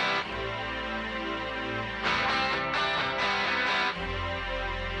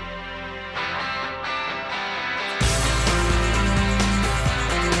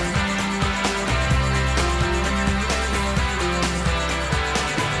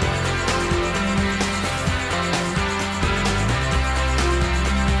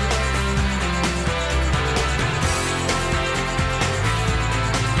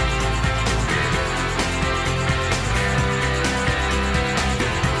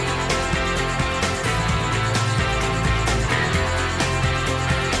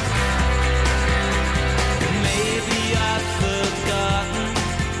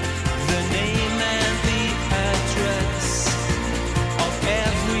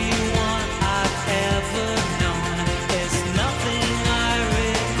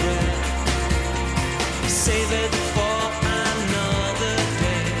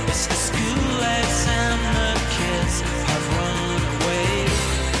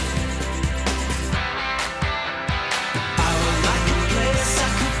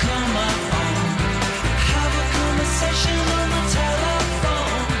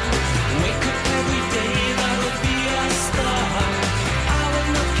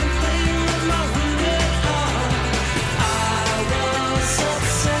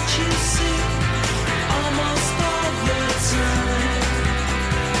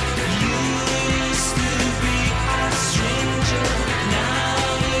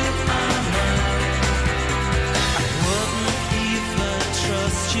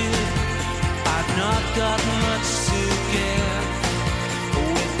 got much to give.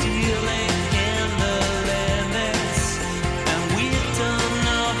 We're dealing in the limits, and we don't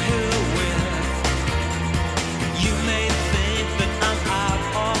know who will. You may think that I'm out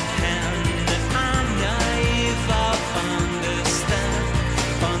of hand, that I'm naive, I'll understand.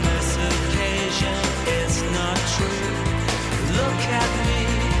 On this occasion, it's not true. Look at me,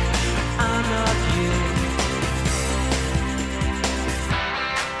 I'm not you.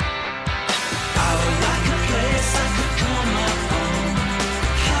 I would like a place I could call my own,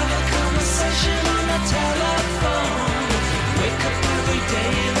 have a conversation on the telephone, wake up every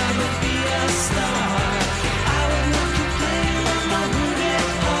day, that would be a star. I would not complain on my wounded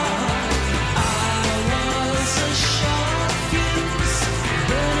heart. I was a short fuse,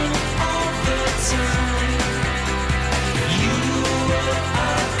 burning all the time. You were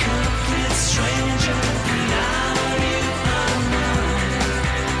a complete stranger, now you are mine.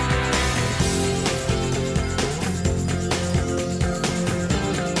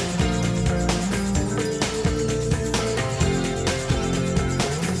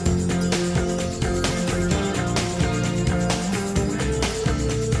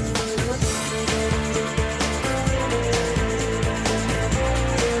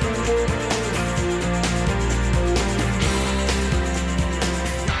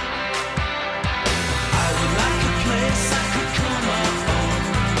 I would like a place I could call my own,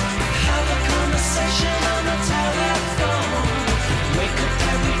 have a conversation on the telephone, wake up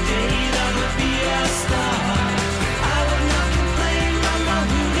every day, that would be a star. I would not complain on my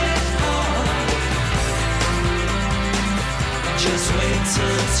wounded heart. Just wait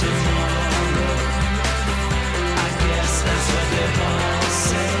till tomorrow, I guess that's what they all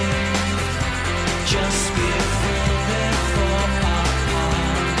say. Just be full before our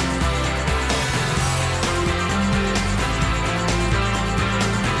heart.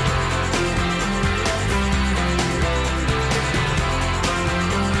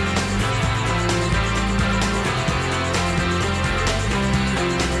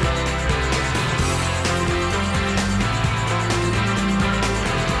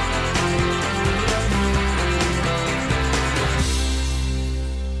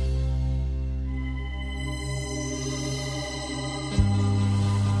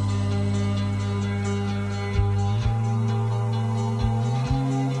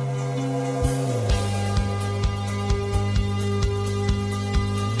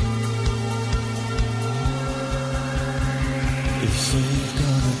 If so, you've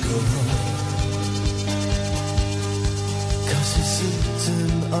gotta go home, 'cause he's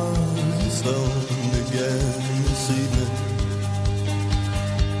sitting on his own again this evening.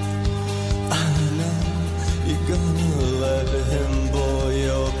 I know you're gonna let him blow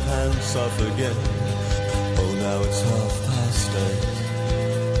your pants off again. Oh, now it's 8:30,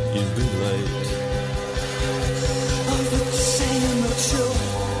 you'll be late. I've been saying not sure.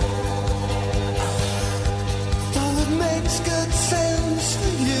 Though it makes good sense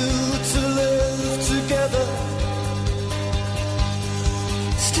for you to live together,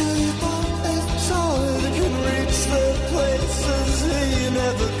 still you bought a toy that can reach the places he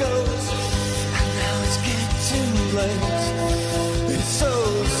never goes. And now it's getting late, it's so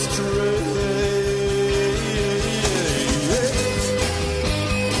strange.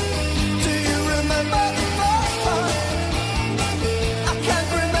 Do you remember the first time? I can't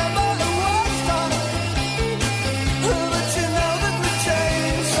remember the worst time. But you know that we've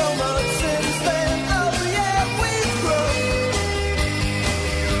changed so much since then. Oh yeah, we've grown.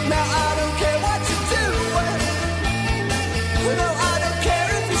 Now I don't care what you do. No, I don't care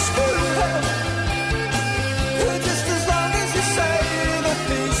if you screw up. Just as long as you say the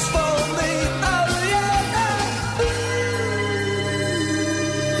piece for me. Oh yeah.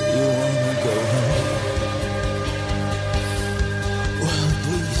 You wanna go home? Well, at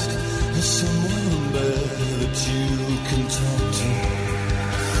least there's someone there that you can talk to.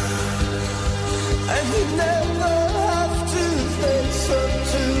 And you never have to face up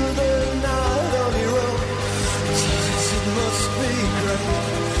to the night on your own. Jesus, it must be great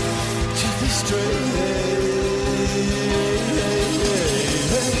to be straight.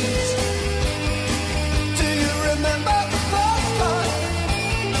 Do you remember the first time?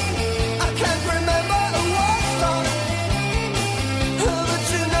 I can't remember the worst time. But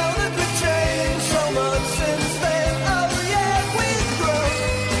you know that we've changed so much since then. Oh yeah, we've grown.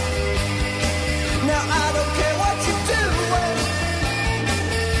 Now I don't care what you do.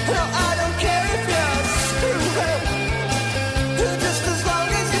 No, I don't care if you're screwed. Just as long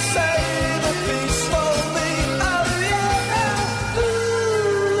as you say the piece for me. Oh yeah. Ooh.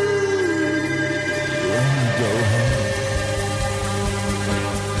 Go home.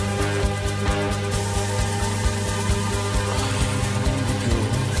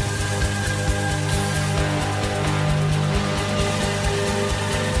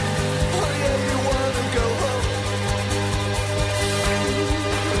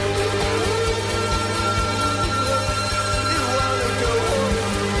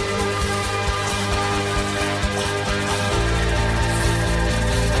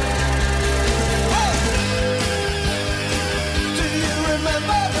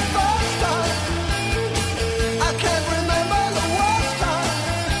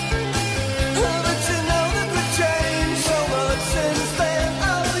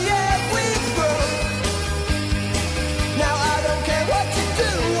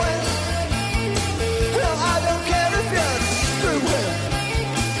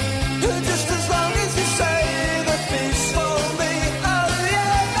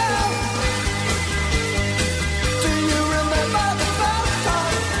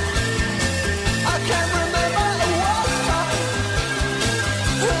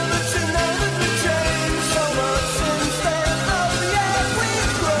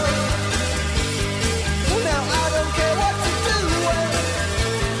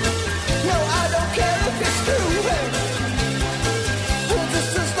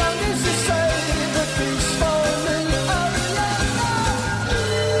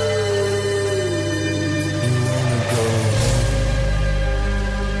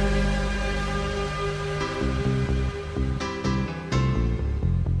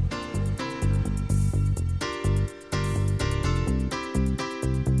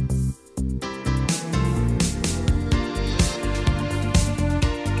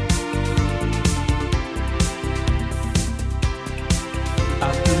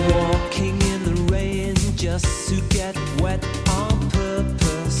 just to get wet on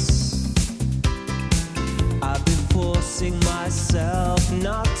purpose. I've been forcing myself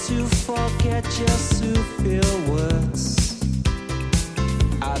not to forget, just to feel worse.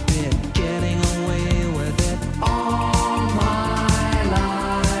 I've been getting away with it all my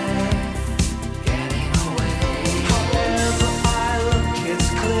life. Getting away. However I look, it's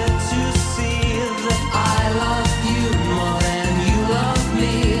clear to see that I love you more than you love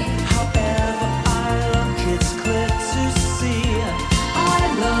me. However I look, it's clear to see I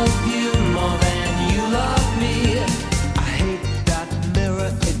love you more than you love me. I hate that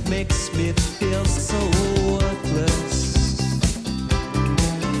mirror, it makes me feel so worthless.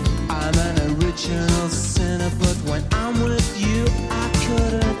 I'm an original sinner, but when I'm with you, I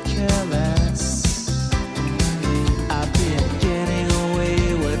couldn't care less. I've been getting away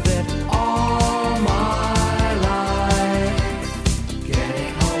with it all my life.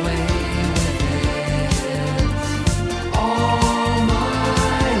 Getting away with it all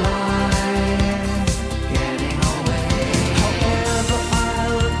my life. Getting away. However I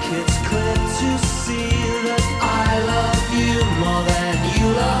look, it's clear to see that I love you more than you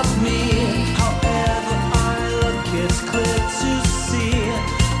love me. However I look, it's clear to see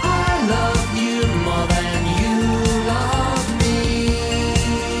I love you more than you love me.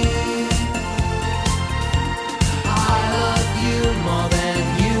 I love you more than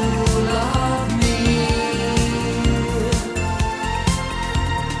you love me.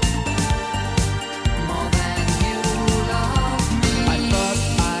 More than you love me. I thought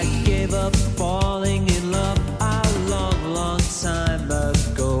I gave up falling in love a long, long time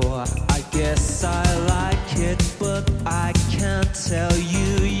ago. I guess I like it, but I can't tell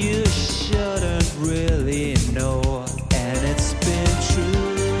you. You shouldn't really know. And it's been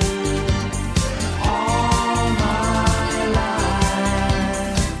true all my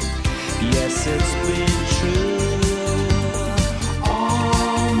life. Yes, it's been true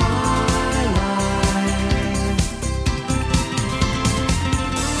all my life.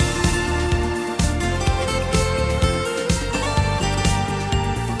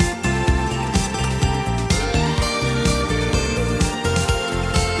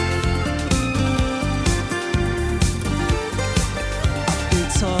 Been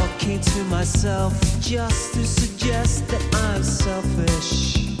talking to myself just to suggest that I'm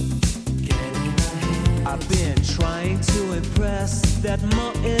selfish. I've been trying to impress that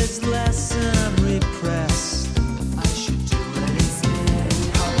more is less and I'm repressed. I should do it instead.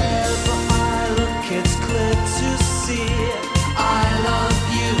 However I look, it's clear to see I love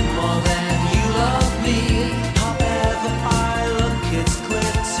you more than you love me. However I look, it's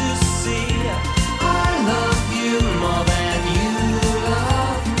clear to see I love you more than you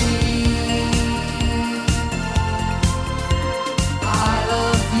love me. I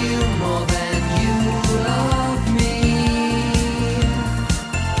love you more than you love me.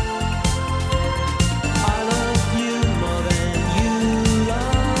 I love you more than you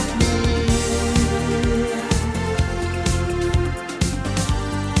love me.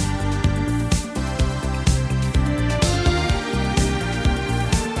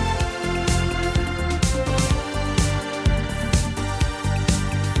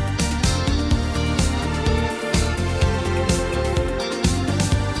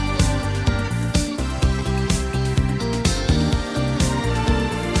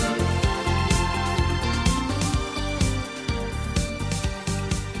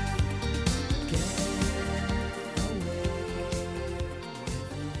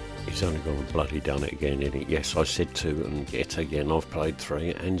 He's only gone and bloody done it again, innit? Yes, I said 2 and yet again I've played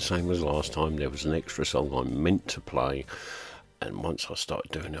 3, and same as last time, there was an extra song I meant to play, and once I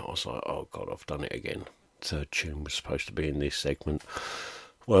started doing it I was like, oh god, I've done it again. Third tune was supposed to be in this segment.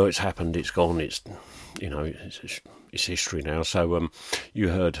 Well, it's happened, it's gone, it's, you know, it's history now. So you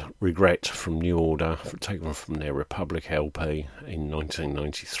heard Regret from New Order, taken from their Republic LP in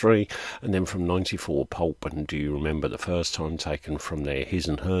 1993, and then from 94 Pulp, and Do You Remember the First Time, taken from their His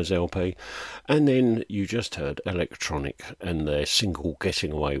and Hers LP, and then you just heard Electronic and their single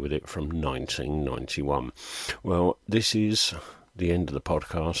Getting Away With It from 1991. Well, this is the end of the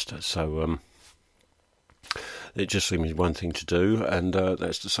podcast, so it just leaves me one thing to do, and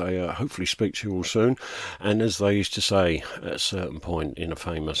that's to say, hopefully speak to you all soon. And as they used to say at a certain point in a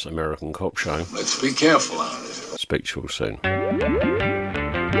famous American cop show, let's be careful out there. Speak to you all soon.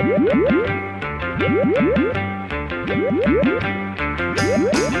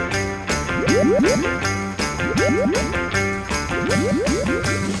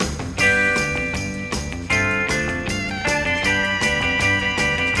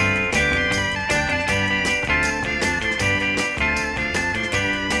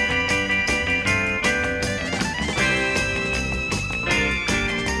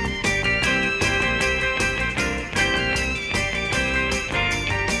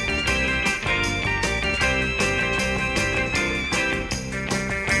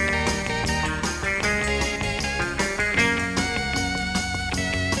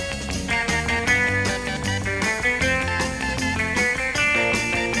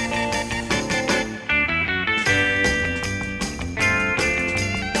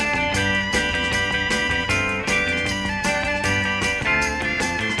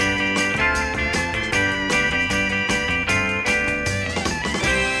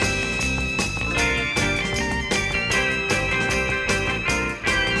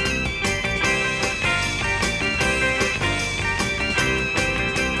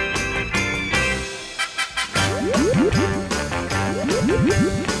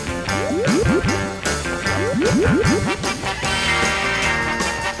 Thank you.